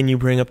year, but again, you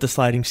bring up the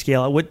sliding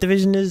scale. What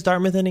division is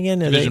Dartmouth in again?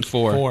 Division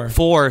 4.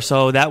 4,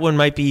 so that one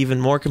might be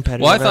even more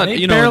competitive. Well, I thought,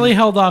 They barely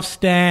held off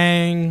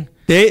Stang.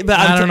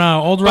 I don't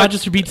know. Old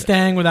Rochester beat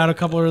Stang without a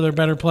couple of their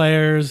better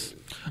players.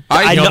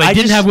 They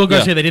didn't have Will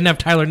Garcia. They didn't have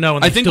Tyler No.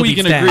 And I think we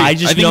can agree. I I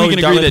think know we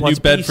can agree that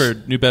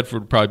Dartmouth New Bedford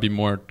would probably be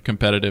more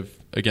competitive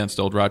against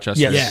Old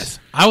Rochester. Yes.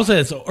 I will say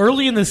this. So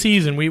early in the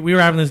season, we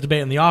were having this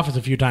debate in the office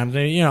a few times,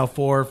 4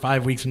 or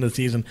 5 weeks into the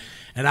season,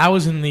 and I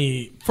was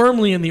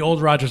firmly in the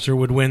Old Rochester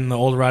would win the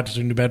Old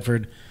Rochester New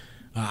Bedford.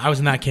 I was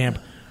in that camp.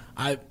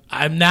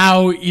 I'm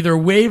now either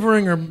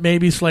wavering or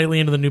maybe slightly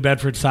into the New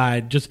Bedford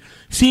side, just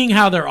seeing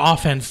how their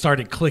offense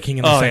started clicking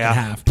in the second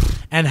half,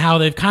 and how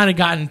they've kind of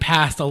gotten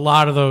past a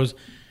lot of those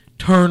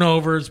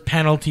turnovers,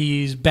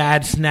 penalties,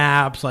 bad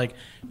snaps, like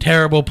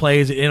terrible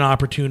plays at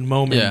inopportune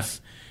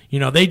moments.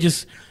 They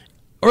just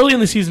early in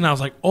the season, I was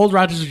like, Old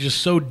Rochester is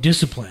just so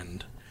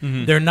disciplined.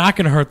 They're not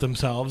going to hurt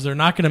themselves. They're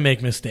not going to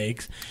make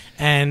mistakes.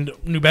 And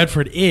New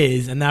Bedford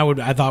is, and that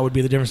I thought would be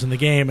the difference in the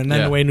game. And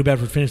then the way New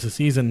Bedford finished the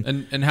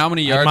season. And how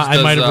many yards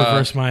I might have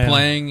reversed my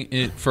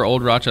playing for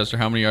Old Rochester,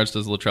 how many yards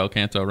does Latrell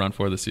Canto run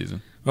for this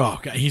season? Oh,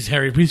 God, he's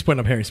putting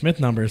up Harry Smith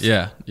numbers.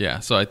 Yeah.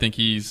 So I think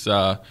he's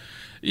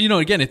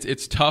again,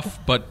 it's tough,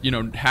 but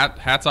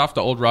hats off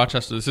to Old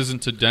Rochester. This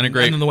isn't to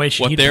denigrate and then the way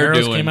what they're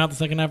doing. Came out the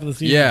second half of the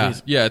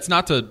season. Yeah. It's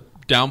not to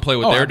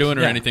downplay what they're doing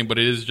or anything, but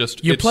it is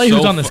just you play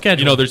who's on the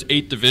schedule. There's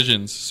 8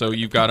 divisions, so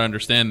you've got to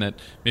understand that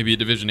maybe a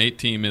Division 8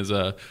 team is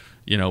a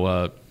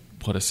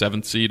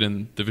 7th seed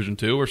in Division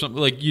 2 or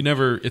something. Like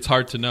it's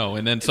hard to know.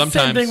 And then sometimes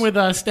same thing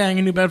with Stang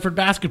and New Bedford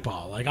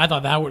basketball. Like I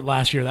thought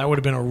last year that would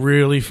have been a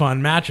really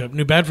fun matchup.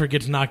 New Bedford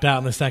gets knocked out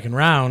in the second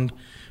round.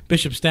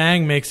 Bishop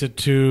Stang makes it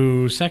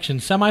to section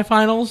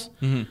semifinals,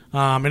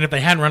 and if they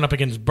hadn't run up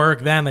against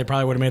Burke, then they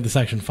probably would have made the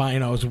section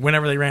final.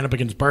 Whenever they ran up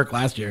against Burke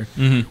last year was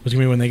going to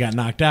be when they got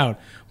knocked out.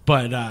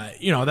 But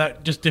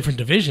that just different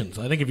divisions.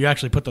 I think if you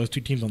actually put those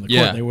two teams on the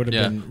court, they would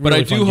have been. Really but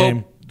I do hope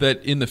game.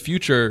 That in the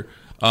future,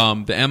 the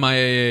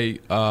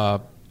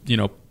MIAA,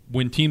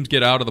 when teams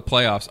get out of the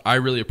playoffs, I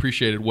really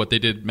appreciated what they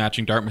did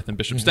matching Dartmouth and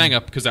Bishop Stang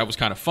up, because that was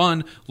kind of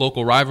fun,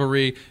 local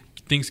rivalry.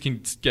 Things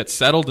can get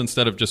settled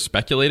instead of just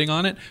speculating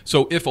on it.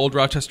 So if Old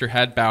Rochester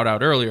had bowed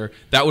out earlier,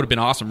 that would have been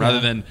awesome,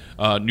 rather than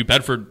New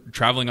Bedford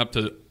traveling up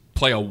to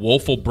play a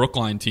woeful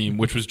Brookline team,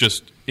 which was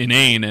just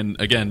inane. And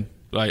again,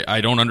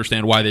 I don't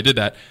understand why they did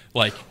that.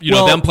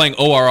 Them playing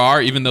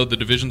ORR, even though the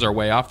divisions are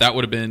way off, that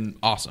would have been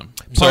awesome.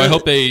 So I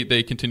hope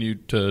they continue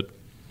to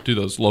do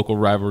those local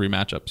rivalry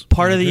matchups.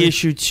 Part of the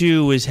issue,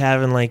 too, is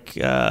having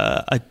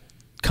a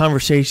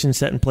conversation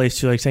set in place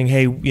to saying,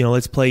 hey,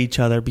 let's play each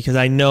other, because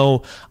I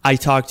know I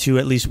talked to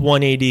at least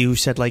one AD who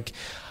said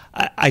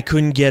I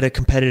couldn't get a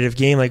competitive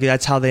game.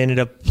 That's how they ended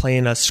up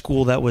playing a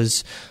school that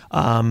was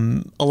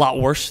a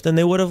lot worse than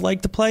they would have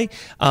liked to play.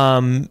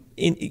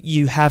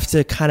 You have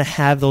to kind of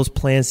have those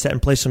plans set in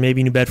place. So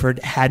maybe New Bedford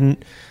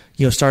hadn't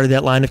started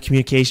that line of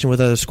communication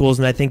with other schools,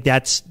 and I think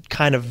that's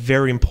kind of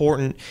very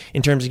important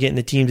in terms of getting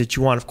the teams that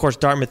you want. Of course,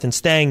 Dartmouth and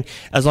Stang,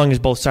 as long as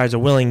both sides are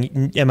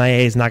willing,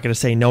 MIA is not going to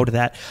say no to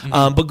that.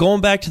 But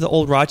going back to the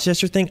Old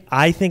Rochester thing,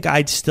 I think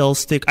I'd still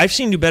stick. I've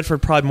seen New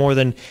Bedford probably more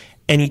than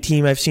any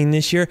team I've seen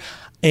this year,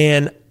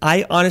 and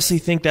I honestly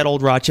think that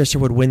Old Rochester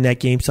would win that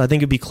game, so I think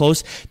it'd be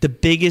close. The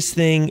biggest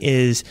thing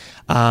is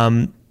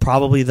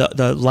probably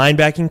the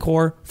linebacking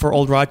core for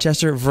Old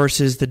Rochester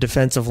versus the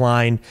defensive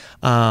line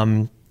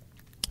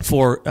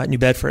for New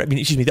Bedford.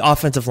 The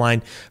offensive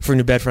line for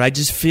New Bedford. I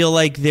just feel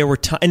like there were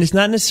and it's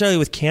not necessarily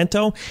with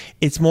Canto,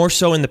 it's more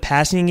so in the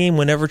passing game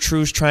whenever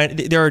True's trying.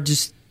 There are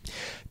just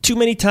too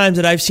many times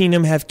that I've seen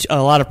him have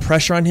a lot of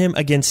pressure on him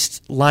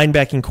against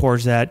linebacking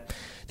cores that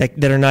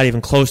that are not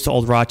even close to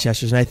Old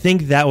Rochester's, and I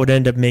think that would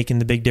end up making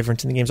the big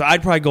difference in the game. So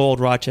I'd probably go Old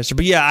Rochester.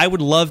 But yeah, I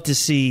would love to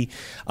see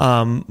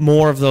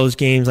more of those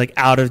games like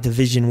out of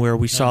division where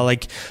we saw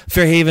like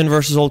Fairhaven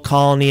versus Old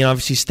Colony, and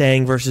obviously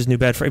Stang versus New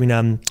Bedford.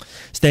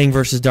 Stang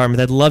versus Dartmouth.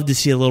 I'd love to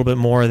see a little bit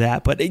more of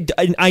that. But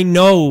I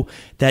know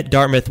that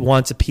Dartmouth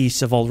wants a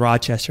piece of Old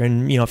Rochester,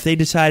 and if they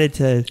decided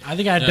to, I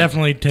think I'd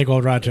definitely take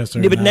Old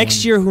Rochester. Yeah, but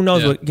next year, who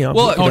knows what?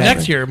 Well,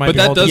 next year, it might but be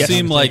that Old does Rochester.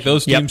 seem like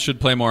those teams Yep. should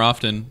play more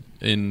often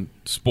in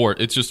sport.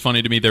 It's just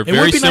funny to me. They're It very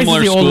would be similar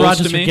nice to see schools Old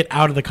Rochester to me. get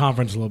out of the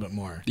conference a little bit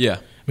more. Yeah. I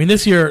mean,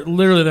 this year,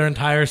 literally their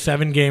entire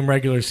 7-game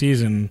regular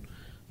season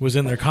was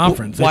in their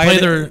conference. Why They are play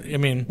they- their. I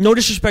mean, No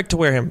disrespect to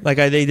Wareham,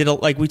 they did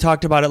like we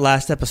talked about it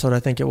last episode. I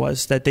think it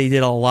was that they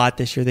did a lot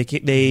this year.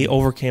 They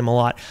overcame a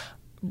lot.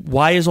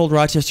 Why is Old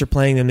Rochester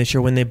playing them this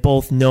year when they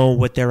both know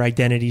what their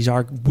identities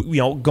are?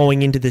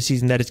 Going into the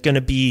season, that it's going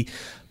to be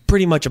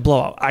pretty much a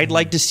blowout. I'd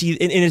like to see,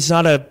 and it's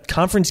not a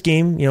conference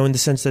game, in the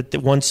sense that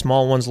one's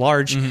small, one's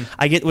large.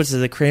 I get what's it,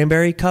 the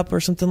Cranberry Cup or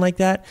something like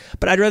that,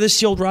 but I'd rather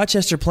see Old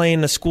Rochester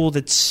playing a school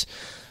that's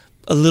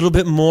a little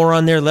bit more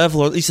on their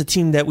level, or at least a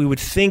team that we would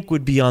think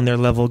would be on their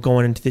level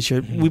going into this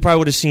year. We probably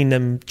would have seen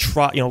them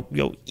try,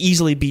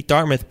 easily beat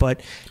Dartmouth,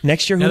 but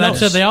next year, who now that knows?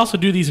 said, they also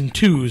do these in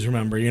twos.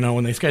 Remember,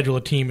 when they schedule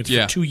a team, it's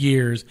Yeah. for 2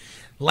 years.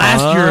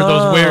 Last year,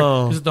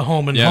 this is the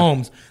home and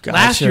homes.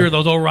 Last Gotcha. year,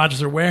 those Old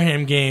Rochester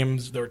Wareham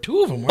games, there were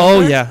 2 of them. Weren't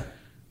Oh there? yeah.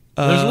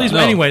 There's at least No.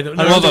 anyway. There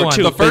Well, was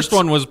one. the first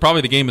one was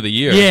probably the game of the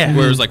year. Yeah.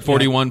 Where it was like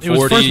 41-40. It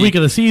was first week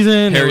of the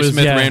season. Harry It was,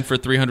 Smith yeah. ran for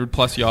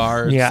 300-plus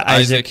yards. Yeah,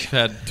 Isaac Isaac.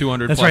 had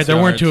 200 That's plus right. There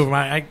yards. weren't 2 of them.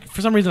 I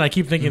for some reason I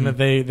keep thinking that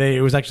they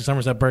it was actually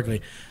Somerset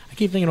Berkeley. I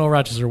keep thinking Old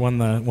Rochester won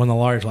the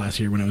large last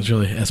year when it was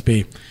really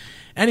SB.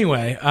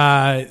 Anyway,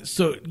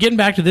 so getting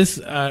back to this,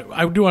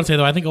 I do want to say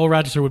though I think Old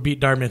Rochester would beat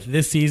Dartmouth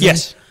this season.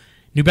 Yes.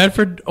 New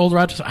Bedford, Old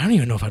Rochester. I don't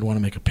even know if I'd want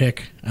to make a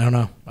pick. I don't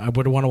know. I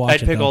would want to watch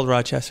I'd it. pick though. Old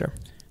Rochester.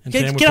 And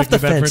Sam would Get off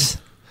pick the New Bedford.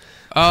 fence.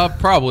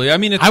 Probably. I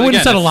mean, it's, I wouldn't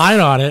again, set a it's- line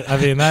on it. I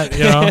mean that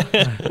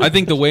I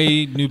think the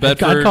way New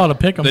Bedford, I'd call it a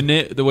pick 'em.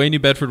 the way New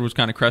Bedford was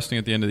kind of cresting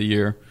at the end of the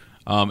year,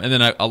 and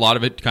then a lot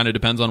of it kind of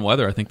depends on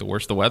weather. I think the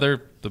worse the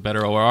weather, the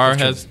better ORR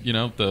has.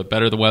 The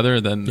better the weather,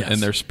 then Yes.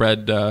 and their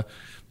spread.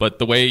 But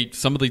the way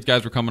some of these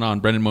guys were coming on,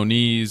 Brendan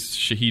Moniz,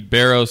 Shahid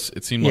Barros,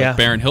 it seemed Yeah. like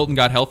Barron Hilton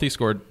got healthy,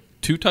 scored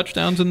 2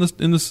 touchdowns in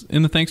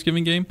the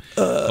Thanksgiving game.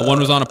 One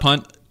was on a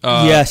punt.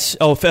 Yes.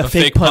 Oh, a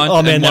fake punt. Oh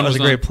and man, that one was a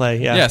great play.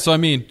 Yeah. Yeah. So I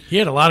mean, he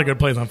had a lot of good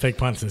plays on fake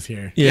punts this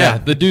year. yeah,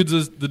 the dude's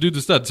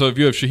a stud. So if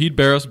you have Shahid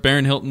Barros,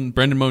 Barron Hilton,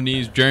 Brendan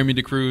Moniz, Jeremy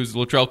DeCruz,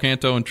 Latrell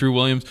Canto, and True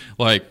Williams,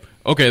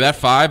 okay, that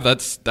 5,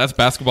 that's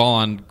basketball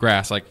on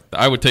grass.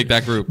 I would take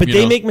that group. But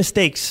they make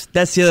mistakes.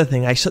 That's the other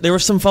thing. There were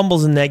some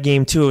fumbles in that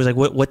game too. It was like,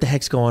 what the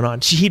heck's going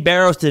on? Shahid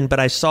Barros didn't, but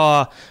I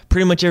saw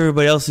pretty much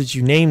everybody else that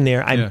you named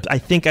there. I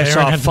think I Barron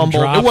saw a had some fumble.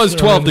 drops. It was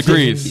 12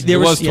 degrees. There It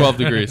was- was 12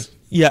 degrees.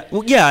 Yeah,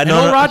 well, yeah. And No,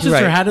 Old no, Rochester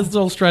right. had his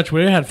little stretch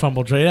where it had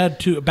fumble trade. It had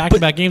 2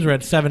 back-to-back games where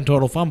it had 7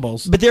 total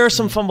fumbles. But there are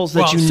some fumbles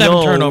that 7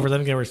 know. turnovers. I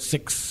think there were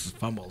 6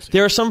 fumbles.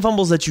 There are some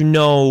fumbles that you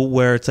know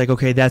where it's like,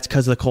 okay, that's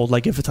because of the cold,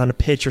 like if it's on a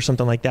pitch or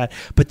something like that.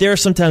 But there are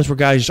some times where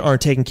guys just aren't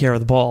taking care of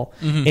the ball.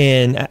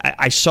 And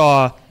I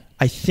saw,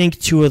 I think,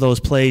 2 of those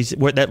plays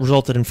that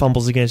resulted in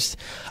fumbles against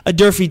a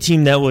Durfee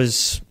team that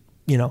was,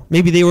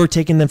 maybe they were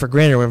taking them for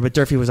granted or whatever, but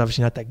Durfee was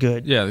obviously not that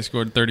good. Yeah, they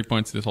scored 30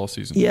 points this whole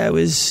season. Yeah, it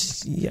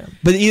was, yeah.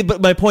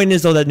 But my point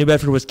is, though, that New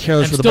Bedford was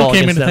careless And with the still ball came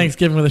against into them.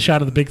 Thanksgiving with a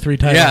shot of the Big 3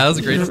 title. Yeah, that was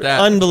a great stat.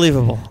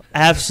 Unbelievable.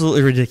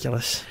 Absolutely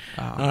ridiculous.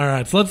 All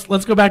right, so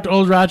let's go back to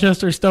Old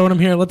Rochester, Stoneham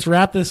here. Let's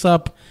wrap this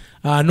up.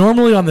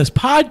 Normally on this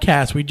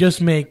podcast, we just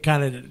make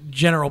kind of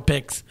general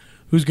picks,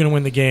 who's going to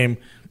win the game.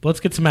 But let's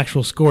get some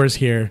actual scores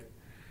here.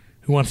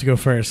 Who wants to go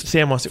first?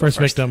 Sam wants to go first.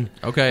 victim.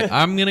 Okay,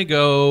 I'm going to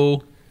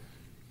go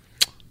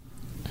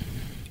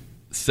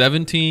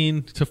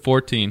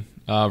 17-14.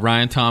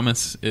 Ryan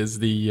Thomas is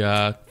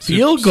the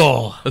Field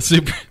goal. A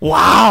super.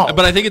 Wow.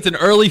 But I think it's an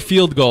early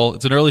field goal.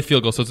 It's an early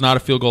field goal, so it's not a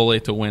field goal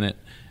late to win it.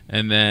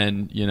 And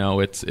then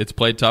it's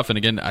played tough. And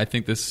again, I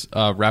think this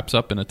wraps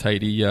up in a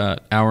tidy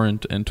hour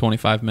and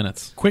 25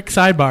 minutes. Quick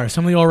sidebar.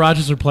 Some of the Old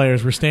Rochester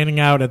players were standing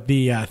out at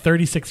the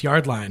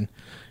 36-yard line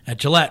at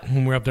Gillette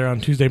when we were up there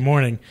on Tuesday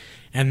morning.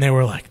 And they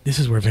were like, "This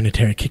is where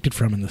Vinatieri kicked it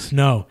from in the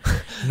snow."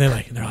 And they're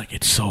like,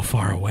 "It's so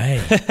far away,"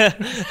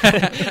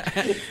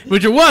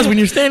 which it was when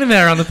you're standing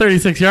there on the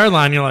 36-yard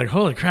line. You're like,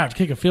 "Holy crap! To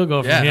kick a field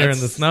goal from Yeah, here in that's-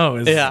 the snow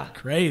is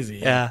crazy."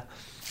 Yeah.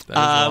 That is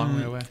a long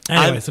way away.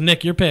 Anyway, so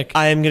Nick, your pick.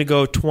 I am going to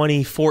go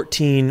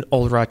 2014.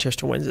 Old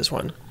Rochester wins this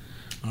one.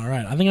 All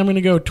right, I think I'm going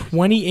to go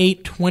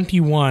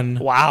 28-21.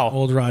 Wow.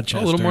 Old Rochester.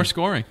 A little more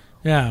scoring.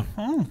 Yeah.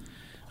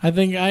 I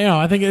think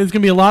it's going to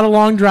be a lot of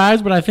long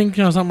drives, but I think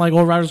something like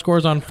Old Rochester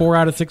scores on 4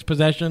 out of 6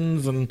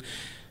 possessions, and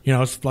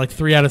it's like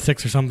 3 out of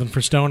 6 or something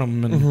for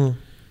Stoneham. And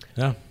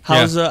yeah,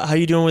 How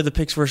you doing with the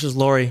picks versus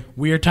Laurie?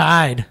 we are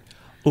tied.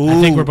 Ooh.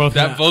 I think we're both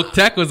That Voc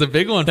Tech was a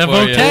big one That for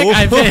Voc you.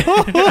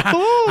 Tech.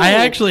 I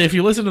actually, if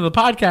you listen to the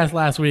podcast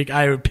last week,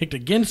 I picked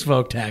against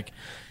Voc Tech.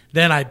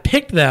 Then I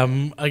picked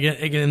them again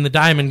in the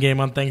Diamond game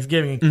on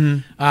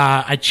Thanksgiving.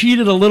 I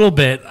cheated a little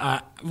bit.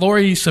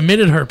 Lori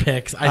submitted her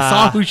picks. I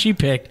saw who she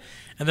picked,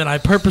 and then I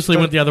purposely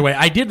went the other way.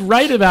 I did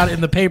write about it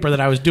in the paper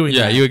that I was doing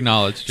that. you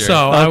acknowledged, Jared. So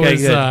I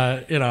was,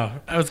 good.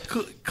 I was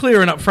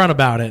clear and upfront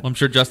about it. I'm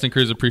sure Justin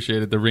Cruz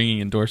appreciated the ringing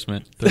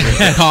endorsement, the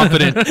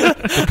confident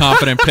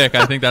pick.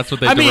 I think that's what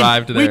they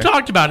derived there. We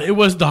talked about it. It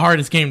was the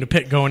hardest game to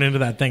pick going into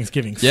that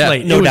Thanksgiving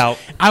slate. No doubt.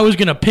 I was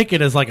going to pick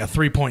it as like a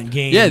 3-point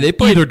game. Yeah, they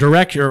played either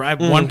direction, or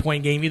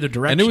 1-point game either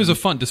direction. And it was a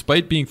fun,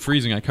 despite being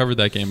freezing. I covered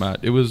that game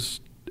out. It was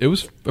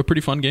a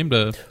pretty fun game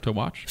to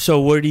watch.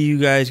 So what are you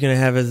guys going to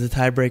have as the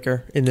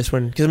tiebreaker in this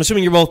one? Because I'm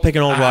assuming you're both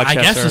picking Old Rochester.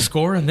 I guess the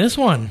score in this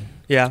one.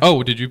 Yeah.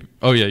 Oh, did you?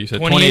 Oh, yeah. You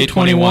said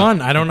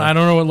 28-21. I don't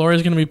know what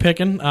Lori's going to be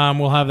picking.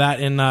 We'll have that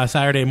in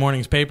Saturday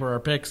morning's paper, our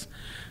picks.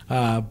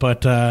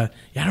 But I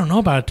don't know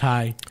about a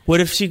tie. What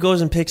if she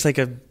goes and picks like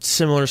a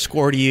similar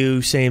score to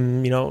you,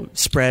 same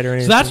spread or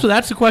anything? So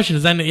that's the question.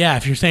 Is then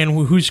if you're saying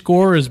whose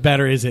score is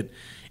better, is it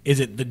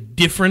the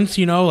difference,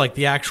 like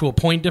the actual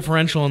point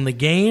differential in the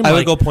game? I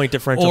would go point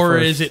differential or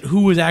first. Is it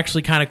who is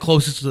actually kind of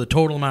closest to the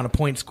total amount of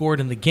points scored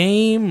in the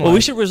game? Well,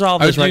 we should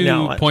resolve this right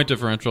now. Point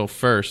differential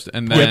first,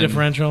 and then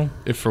differential.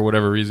 If for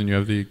whatever reason you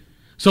have the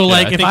so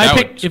I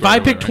if I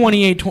pick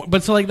 28,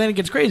 but so then it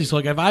gets crazy. So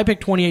if I pick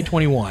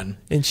 28-21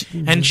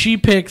 and she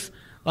picks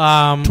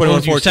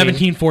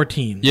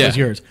 17-14 was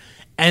yours,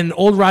 and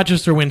Old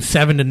Rochester wins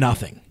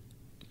 7-0,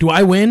 do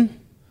I win?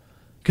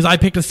 Because I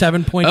picked a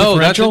 7-point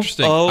differential. That's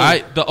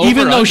interesting.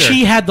 Even though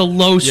she had the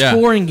low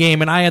scoring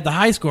game and I had the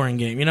high scoring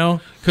game,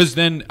 Because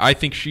then I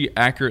think she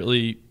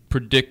accurately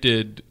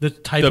predicted the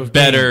type of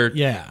better,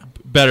 game.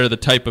 better the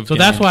type of. So game.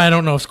 that's why I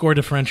don't know if score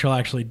differential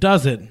actually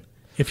does it.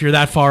 If you're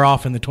that far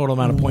off in the total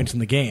amount of points in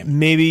the game,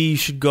 maybe you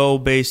should go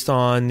based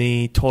on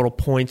the total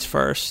points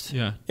first.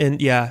 Yeah,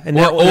 and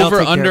or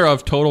over under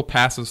of total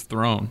passes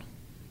thrown.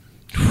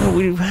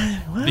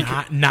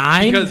 What?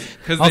 9?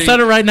 Because I'll set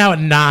it right now at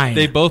 9.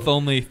 They both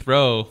only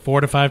throw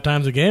 4 to 5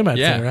 times a game, I'd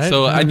say, right?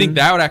 So I think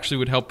that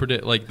would help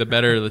predict the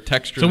better the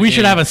texture. So of we the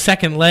should game. have a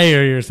second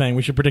layer, you're saying.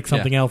 We should predict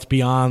something else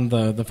beyond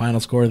the final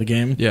score of the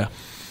game. Yeah.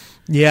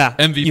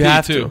 MVP you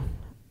have too.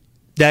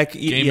 Game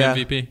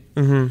MVP.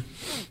 Mm-hmm.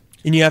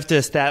 And you have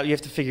to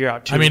figure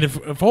out too. I mean,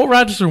 if Old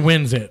Rochester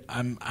wins it,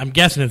 I'm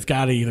guessing it's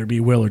got to either be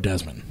Will or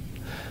Desmond.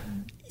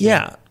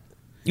 Yeah.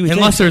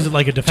 Unless there's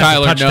like a defensive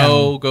Tyler touchdown.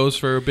 No goes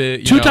for a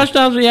bit. Two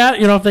touchdowns,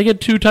 if they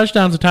get 2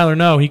 touchdowns to Tyler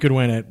No, he could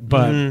win it.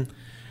 But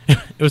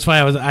it was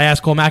funny. I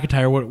asked Cole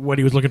McIntyre what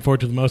he was looking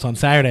forward to the most on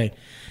Saturday,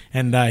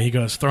 and he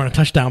goes, throwing a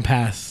touchdown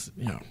pass,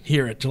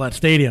 here at Gillette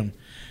Stadium.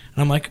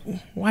 And I'm like,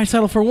 why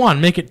settle for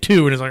 1? Make it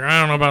 2. And he's like, I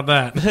don't know about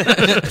that.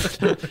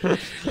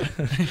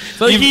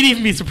 So he'd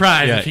even be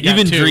surprised if he got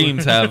even 2.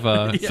 dreams have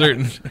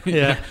certain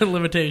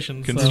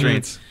limitations.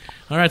 Constraints. So.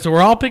 All right, so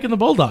we're all picking the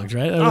Bulldogs,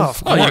 right?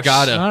 Of course. You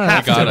gotta. Right.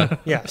 You gotta.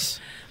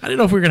 Yes. I didn't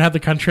know if we were going to have the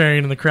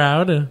contrarian in the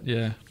crowd.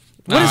 Yeah.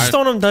 What has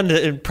Stoneham done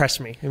to impress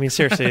me? I mean,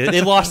 seriously,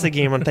 they lost the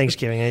game on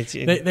Thanksgiving.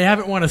 They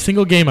haven't won a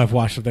single game I've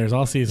watched of theirs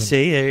all season.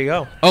 See, there you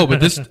go. Oh, but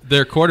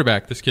their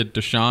quarterback, this kid,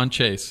 Deshaun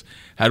Chase,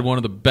 had one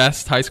of the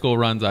best high school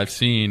runs I've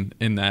seen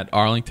in that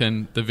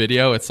Arlington. The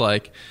video, it's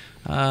like,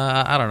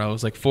 I don't know, it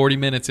was like 40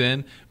 minutes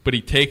in, but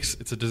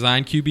it's a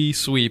design QB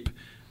sweep.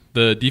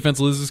 The defense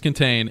loses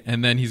contain,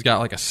 and then he's got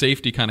like a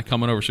safety kind of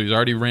coming over. So he's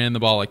already ran the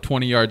ball like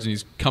 20 yards, and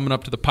he's coming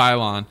up to the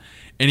pylon,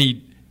 and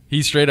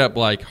he straight up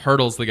like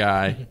hurdles the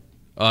guy,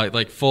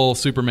 like full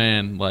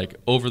Superman, like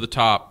over the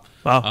top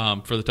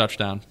for the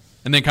touchdown.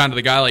 And then kind of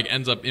the guy like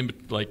ends up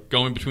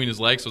going between his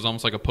legs, so it's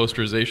almost like a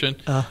posterization.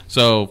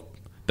 So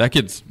that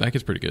kid's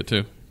pretty good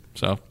too.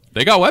 So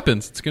they got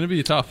weapons. It's going to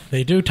be tough.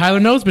 They do. Tyler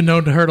No's been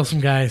known to hurdle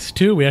some guys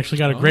too. We actually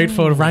got a great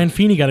photo. Ryan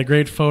Feeney got a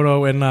great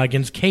photo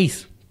against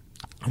Case.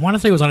 I want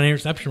to say it was on an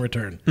interception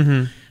return.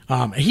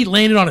 Mm-hmm. He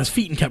landed on his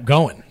feet and kept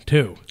going,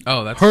 too.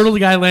 Oh, that's... Hurdled the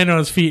guy, landed on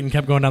his feet, and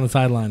kept going down the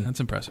sideline. That's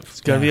impressive.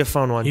 It's going to be a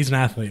fun one. He's an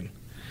athlete.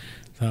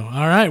 So,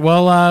 all right.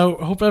 Well,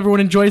 hope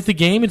everyone enjoys the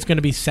game. It's going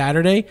to be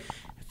Saturday,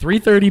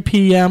 3:30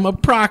 p.m.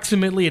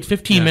 approximately. It's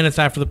 15 minutes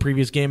after the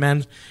previous game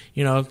ends.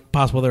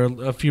 Possible they're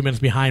a few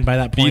minutes behind by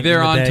that point. Be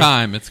there on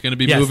time. It's going to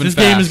be moving fast. This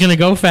game is going to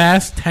go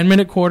fast.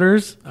 10-minute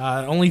quarters.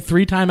 Only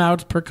 3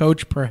 timeouts per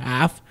coach per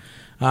half.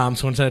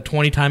 So instead of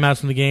 20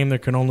 timeouts in the game, there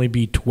can only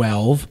be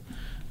 12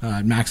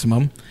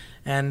 maximum.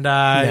 And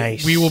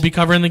nice. We will be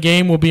covering the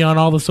game. We'll be on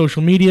all the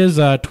social medias,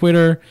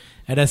 Twitter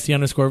at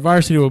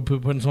SC_varsity. We'll be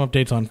putting some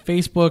updates on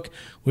Facebook.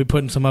 We'll be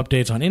putting some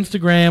updates on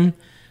Instagram.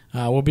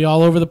 We'll be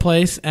all over the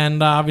place.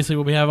 And obviously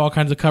we'll have all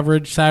kinds of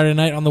coverage Saturday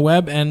night on the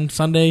web and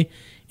Sunday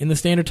in the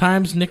Standard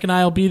Times. Nick and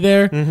I will be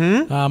there.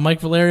 Mm-hmm.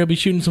 Mike Valeri will be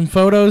shooting some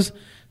photos.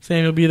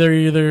 Saying he'll be there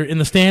either in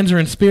the stands or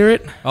in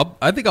spirit.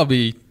 I think I'll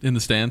be in the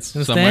stands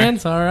in the somewhere.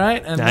 Stands, all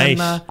right. And nice.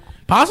 then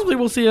possibly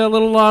we'll see a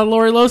little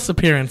Lori Lose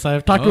appearance.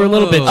 I've talked to her a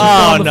little bit. She's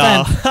on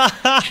the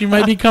fence. She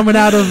might be coming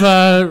out of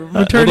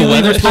maternity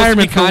leave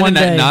retirement for one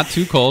day. Not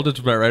too cold. It's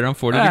right around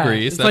 40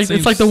 degrees.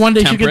 It's like the one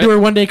day she could do her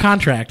one-day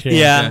contract here.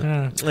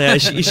 Yeah.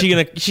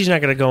 She's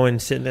not gonna go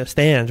and sit in the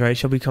stands, right?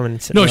 She'll be coming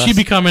and sitting. No, she'd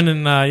be coming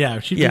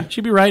and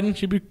she'd be writing.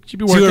 She'd be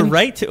working. She would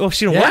write too? Oh,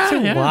 she would work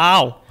too? Yeah.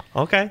 Wow.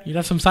 Okay. You'd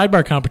have some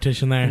sidebar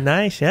competition there.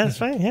 Nice. Yeah, that's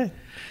fine. Yeah.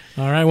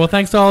 All right. Well,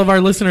 thanks to all of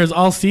our listeners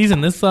all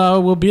season. This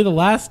will be the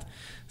last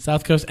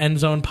South Coast End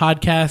Zone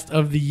podcast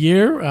of the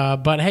year.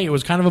 But hey, it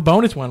was kind of a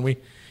bonus one. We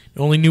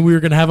only knew we were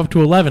going to have up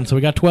to 11, so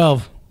we got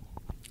 12.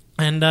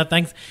 And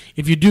thanks.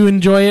 If you do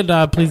enjoy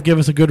it, please give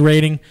us a good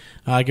rating.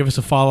 Give us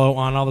a follow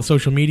on all the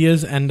social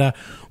medias. And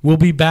we'll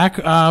be back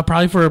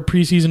probably for a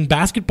preseason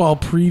basketball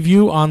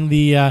preview on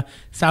the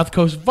South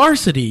Coast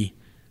Varsity,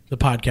 the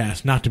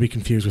podcast. Not to be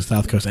confused with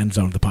South Coast End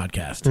Zone, the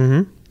podcast.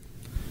 Mm-hmm.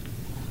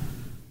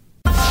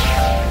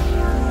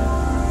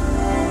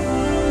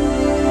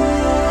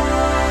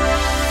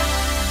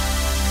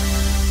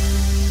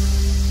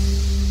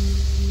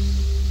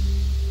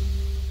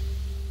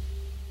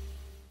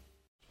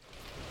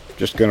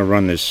 Just going to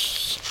run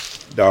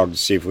this dog to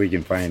see if we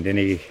can find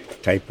any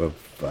type of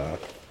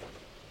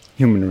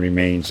human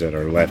remains that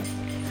are left.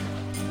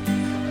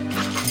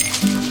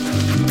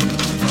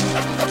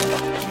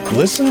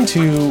 Listen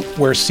to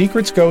Where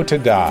Secrets Go to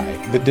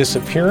Die, The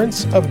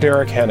Disappearance of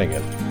Derek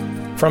Hennigan.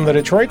 From the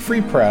Detroit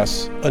Free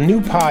Press, a new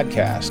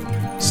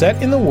podcast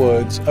set in the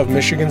woods of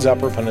Michigan's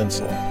Upper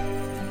Peninsula.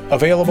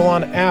 Available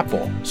on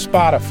Apple,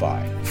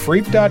 Spotify,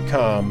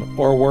 Freep.com,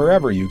 or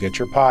wherever you get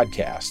your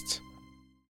podcasts.